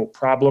quote unquote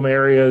problem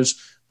areas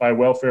by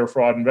welfare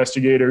fraud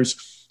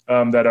investigators,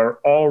 that are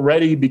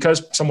already,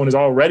 because someone is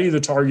already the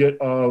target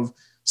of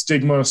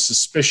stigma,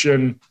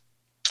 suspicion,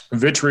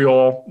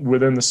 vitriol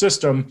within the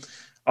system.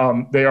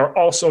 They are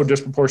also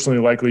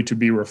disproportionately likely to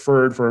be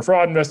referred for a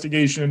fraud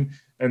investigation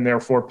and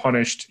therefore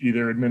punished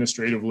either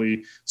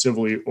administratively,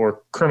 civilly,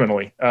 or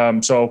criminally.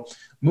 So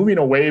moving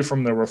away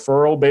from the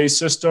referral-based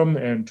system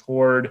and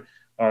toward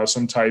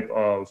some type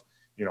of,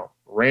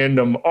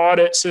 random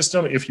audit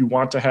system if you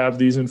want to have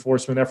these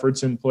enforcement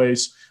efforts in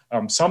place,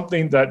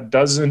 something that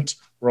doesn't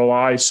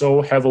rely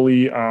so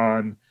heavily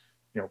on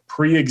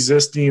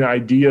pre-existing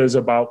ideas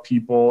about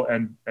people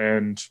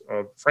and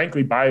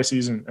frankly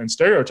biases and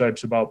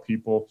stereotypes about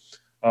people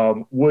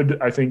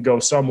would, I think, go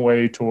some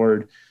way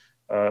toward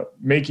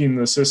making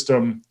the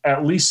system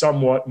at least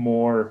somewhat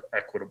more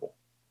equitable.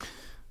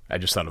 I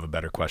just thought of a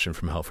better question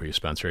from hell for you,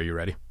 Spencer. Are you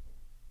ready?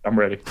 I'm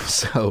ready.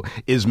 So,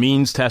 is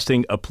means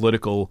testing a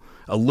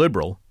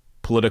liberal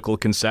political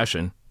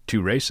concession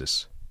to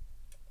racists?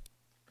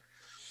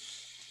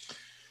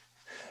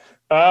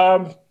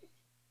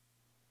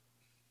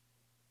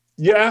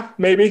 Yeah,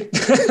 maybe.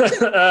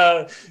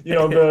 The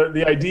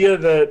idea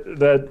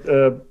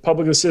that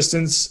public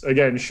assistance,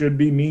 again, should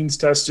be means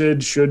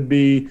tested, should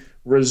be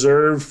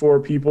reserved for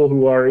people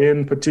who are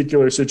in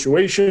particular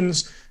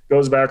situations,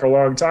 goes back a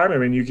long time. I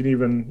mean, you can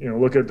even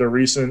look at the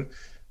recent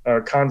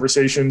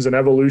conversations and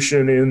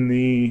evolution in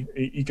the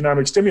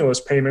economic stimulus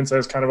payments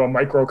as kind of a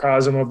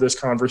microcosm of this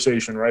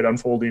conversation, right,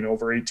 unfolding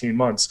over 18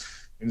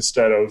 months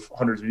instead of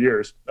hundreds of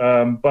years.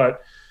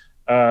 But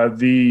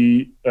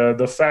the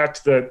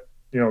fact that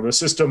the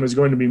system is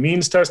going to be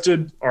means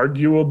tested,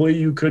 arguably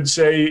you could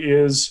say,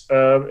 is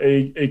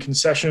a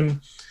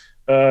concession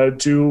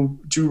to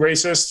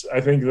racists.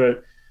 I think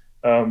that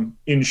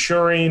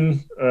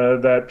ensuring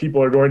that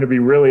people are going to be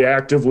really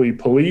actively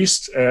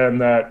policed and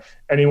that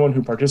anyone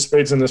who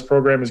participates in this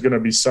program is going to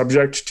be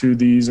subject to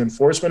these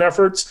enforcement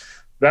efforts,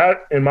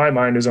 that, in my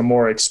mind, is a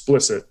more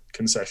explicit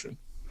concession.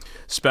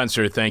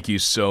 Spencer, thank you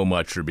so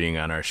much for being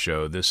on our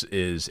show. This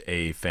is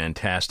a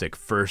fantastic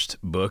first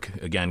book.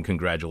 Again,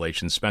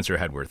 congratulations. Spencer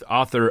Hedworth,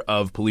 author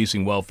of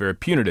Policing Welfare,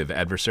 Punitive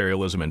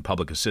Adversarialism and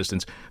Public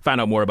Assistance. Find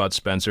out more about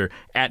Spencer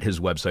at his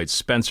website,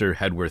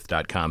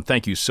 spencerhedworth.com.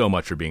 Thank you so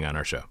much for being on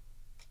our show.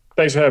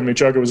 Thanks for having me,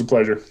 Chuck. It was a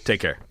pleasure.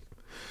 Take care.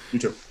 You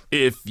too.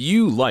 If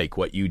you like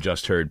what you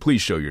just heard,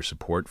 please show your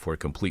support for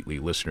completely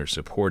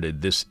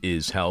listener-supported This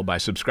Is Hell by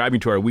subscribing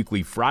to our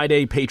weekly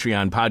Friday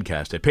Patreon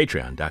podcast at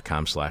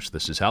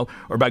patreon.com/thisishell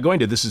or by going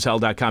to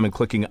thisishell.com and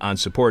clicking on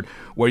support,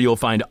 where you'll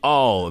find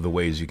all of the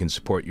ways you can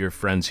support your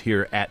friends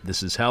here at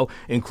This Is Hell,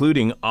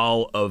 including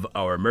all of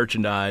our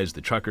merchandise,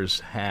 the trucker's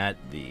hat,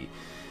 the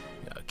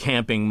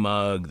camping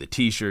mug, the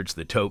t-shirts,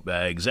 the tote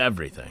bags,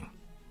 everything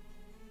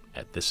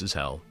at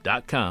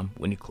thisishell.com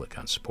when you click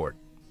on support.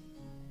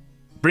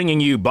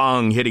 Bringing you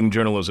bong-hitting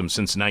journalism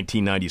since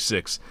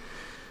 1996.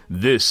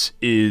 This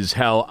is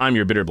Hell. I'm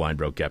your bitter, blind,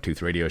 broke,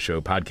 gap-toothed radio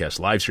show, podcast,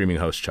 live streaming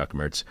host, Chuck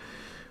Mertz.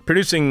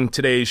 Producing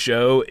today's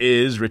show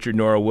is Richard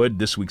Norwood.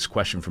 This week's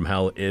question from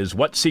hell is,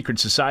 what secret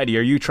society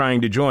are you trying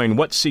to join?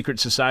 What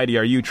secret society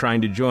are you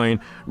trying to join?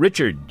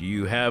 Richard, do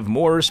you have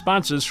more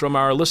responses from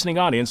our listening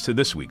audience to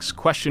this week's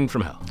question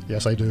from hell?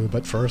 Yes, I do.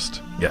 But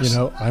first, yes.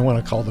 I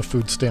want to call the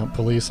food stamp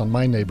police on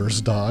my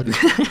neighbor's dog.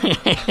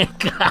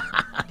 God,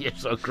 you're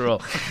so cruel.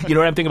 You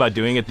know what I'm thinking about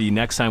doing? At the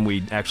next time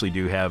we actually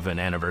do have an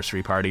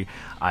anniversary party,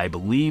 I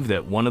believe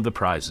that one of the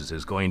prizes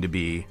is going to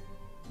be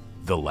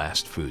the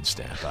last food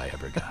stamp I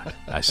ever got.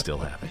 I still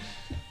have it.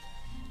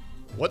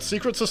 What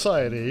secret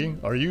society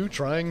are you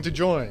trying to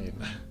join?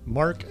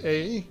 Mark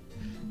A.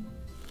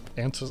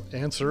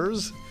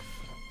 answers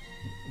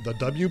the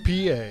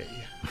WPA,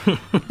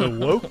 the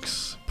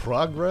Wokes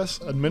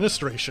Progress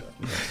Administration.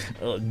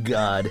 Oh,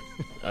 God.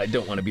 I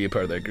don't want to be a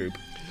part of that group.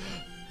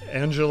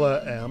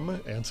 Angela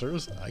M.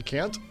 answers, I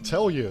can't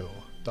tell you, ...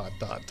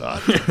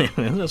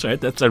 That's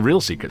right. That's a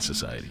real secret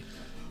society.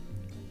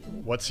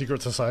 What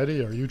secret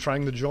society are you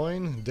trying to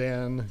join?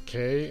 Dan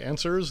K.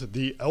 answers,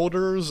 the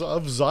Elders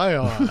of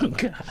Zion. Oh,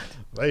 God.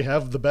 They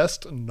have the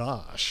best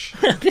nosh.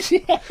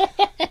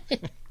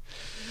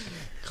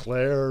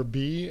 Claire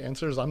B.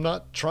 answers, I'm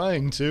not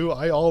trying to.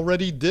 I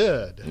already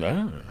did.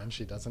 Oh. And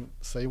she doesn't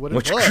say what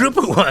Which it was. group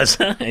it was.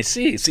 I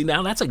see. See,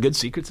 now that's a good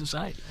secret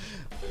society.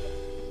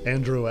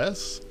 Andrew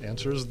S.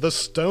 answers, the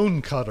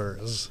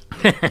Stonecutters.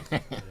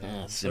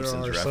 Simpsons There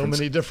are reference. so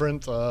many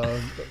different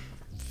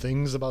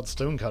things about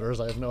stonecutters.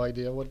 I have no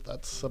idea what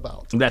that's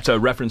about. That's a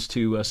reference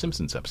to a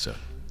Simpsons episode.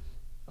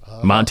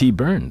 Monty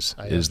Burns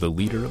is the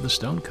leader of the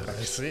Stonecutters.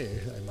 I see.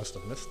 I must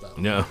have missed that.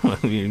 No,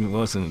 it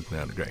wasn't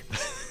that great.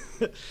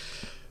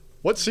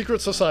 What secret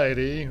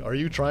society are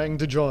you trying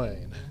to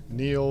join?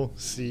 Neil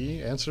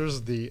C.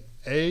 answers the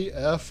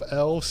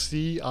AFL-CIA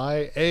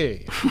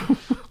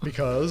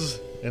because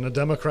in a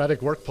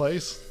democratic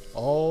workplace,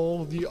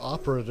 all the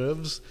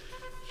operatives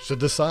should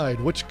decide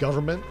which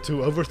government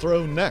to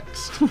overthrow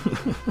next.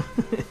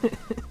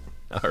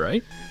 All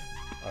right.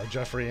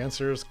 Jeffrey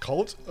answers,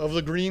 Cult of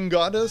the Green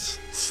Goddess,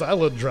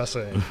 salad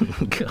dressing.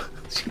 God,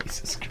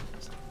 Jesus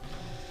Christ.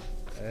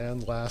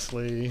 And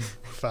lastly,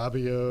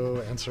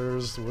 Fabio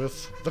answers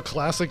with the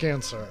classic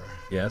answer,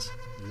 Yes?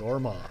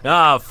 your mom.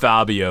 Ah,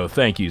 Fabio,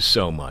 thank you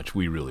so much.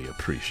 We really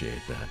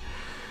appreciate that.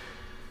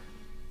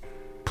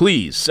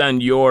 Please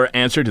send your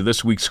answer to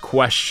this week's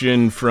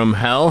question from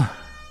hell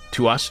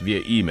to us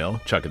via email,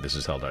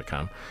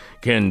 chuck@thisishell.com. You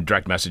can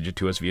direct message it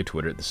to us via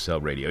Twitter at This Is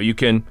Hell Radio. You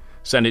can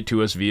send it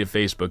to us via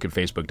Facebook at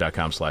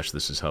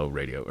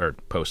facebook.com/thisishellradio, or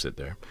post it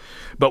there.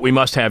 But we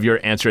must have your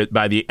answer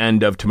by the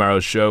end of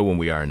tomorrow's show when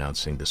we are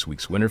announcing this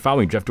week's winner.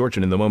 Following Jeff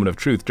Dorchin in the Moment of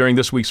Truth. During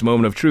this week's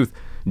Moment of Truth,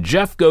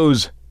 Jeff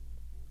goes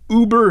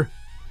Uber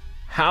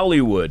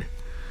Hollywood.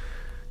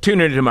 Tune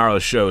in to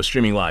tomorrow's show,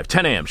 streaming live,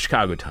 10 a.m.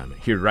 Chicago time,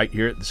 right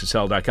here at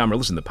thisishell.com, or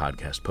listen to the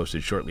podcast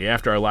posted shortly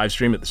after our live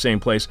stream at the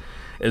same place,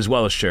 as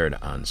well as shared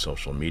on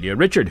social media.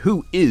 Richard,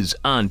 who is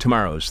on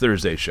tomorrow's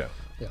Thursday show?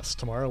 Yes,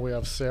 tomorrow we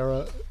have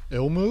Sarah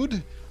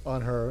Ilmud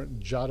on her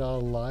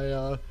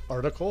Jadalaya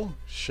article,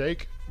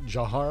 Sheikh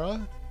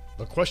Jahara,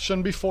 The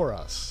Question Before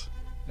Us.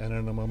 And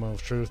in a Moment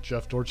of Truth,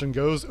 Jeff Dorchin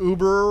goes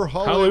Uber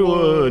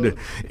Hollywood.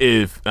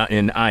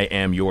 And I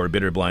am your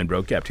bitter, blind,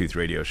 broke, gap-toothed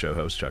radio show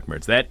host, Chuck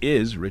Mertz. That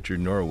is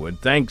Richard Norwood.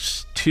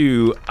 Thanks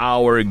to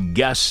our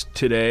guest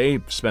today,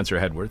 Spencer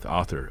Hedworth,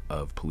 author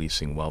of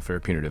Policing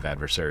Welfare, Punitive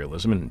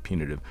Adversarialism, and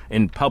Punitive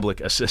in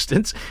Public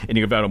Assistance. And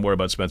you can find out more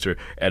about Spencer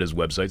at his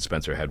website,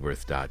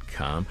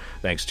 spencerhedworth.com.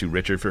 Thanks to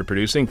Richard for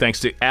producing. Thanks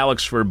to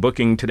Alex for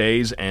booking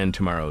today's and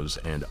tomorrow's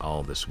and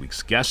all this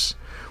week's guests.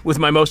 With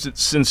my most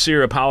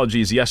sincere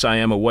apologies, yes, I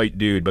am a white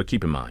dude, but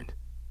keep in mind,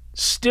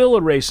 still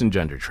a race and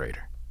gender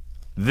traitor.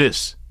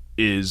 This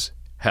is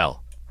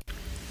hell.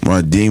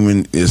 My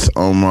demon is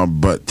on my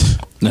butt.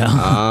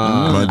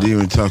 My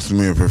demon talks to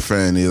me in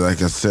profanity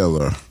like a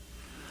sailor.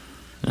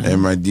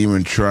 And my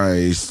demon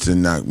tries to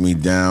knock me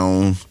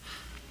down.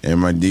 And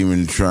my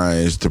demon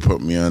tries to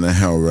put me on a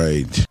hell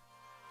ride.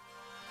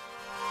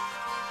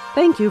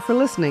 Thank you for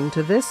listening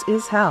to This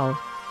Is Hell.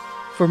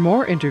 For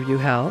more Interview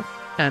Hell,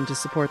 and to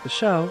support the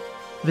show,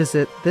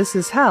 visit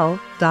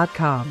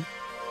thisishell.com.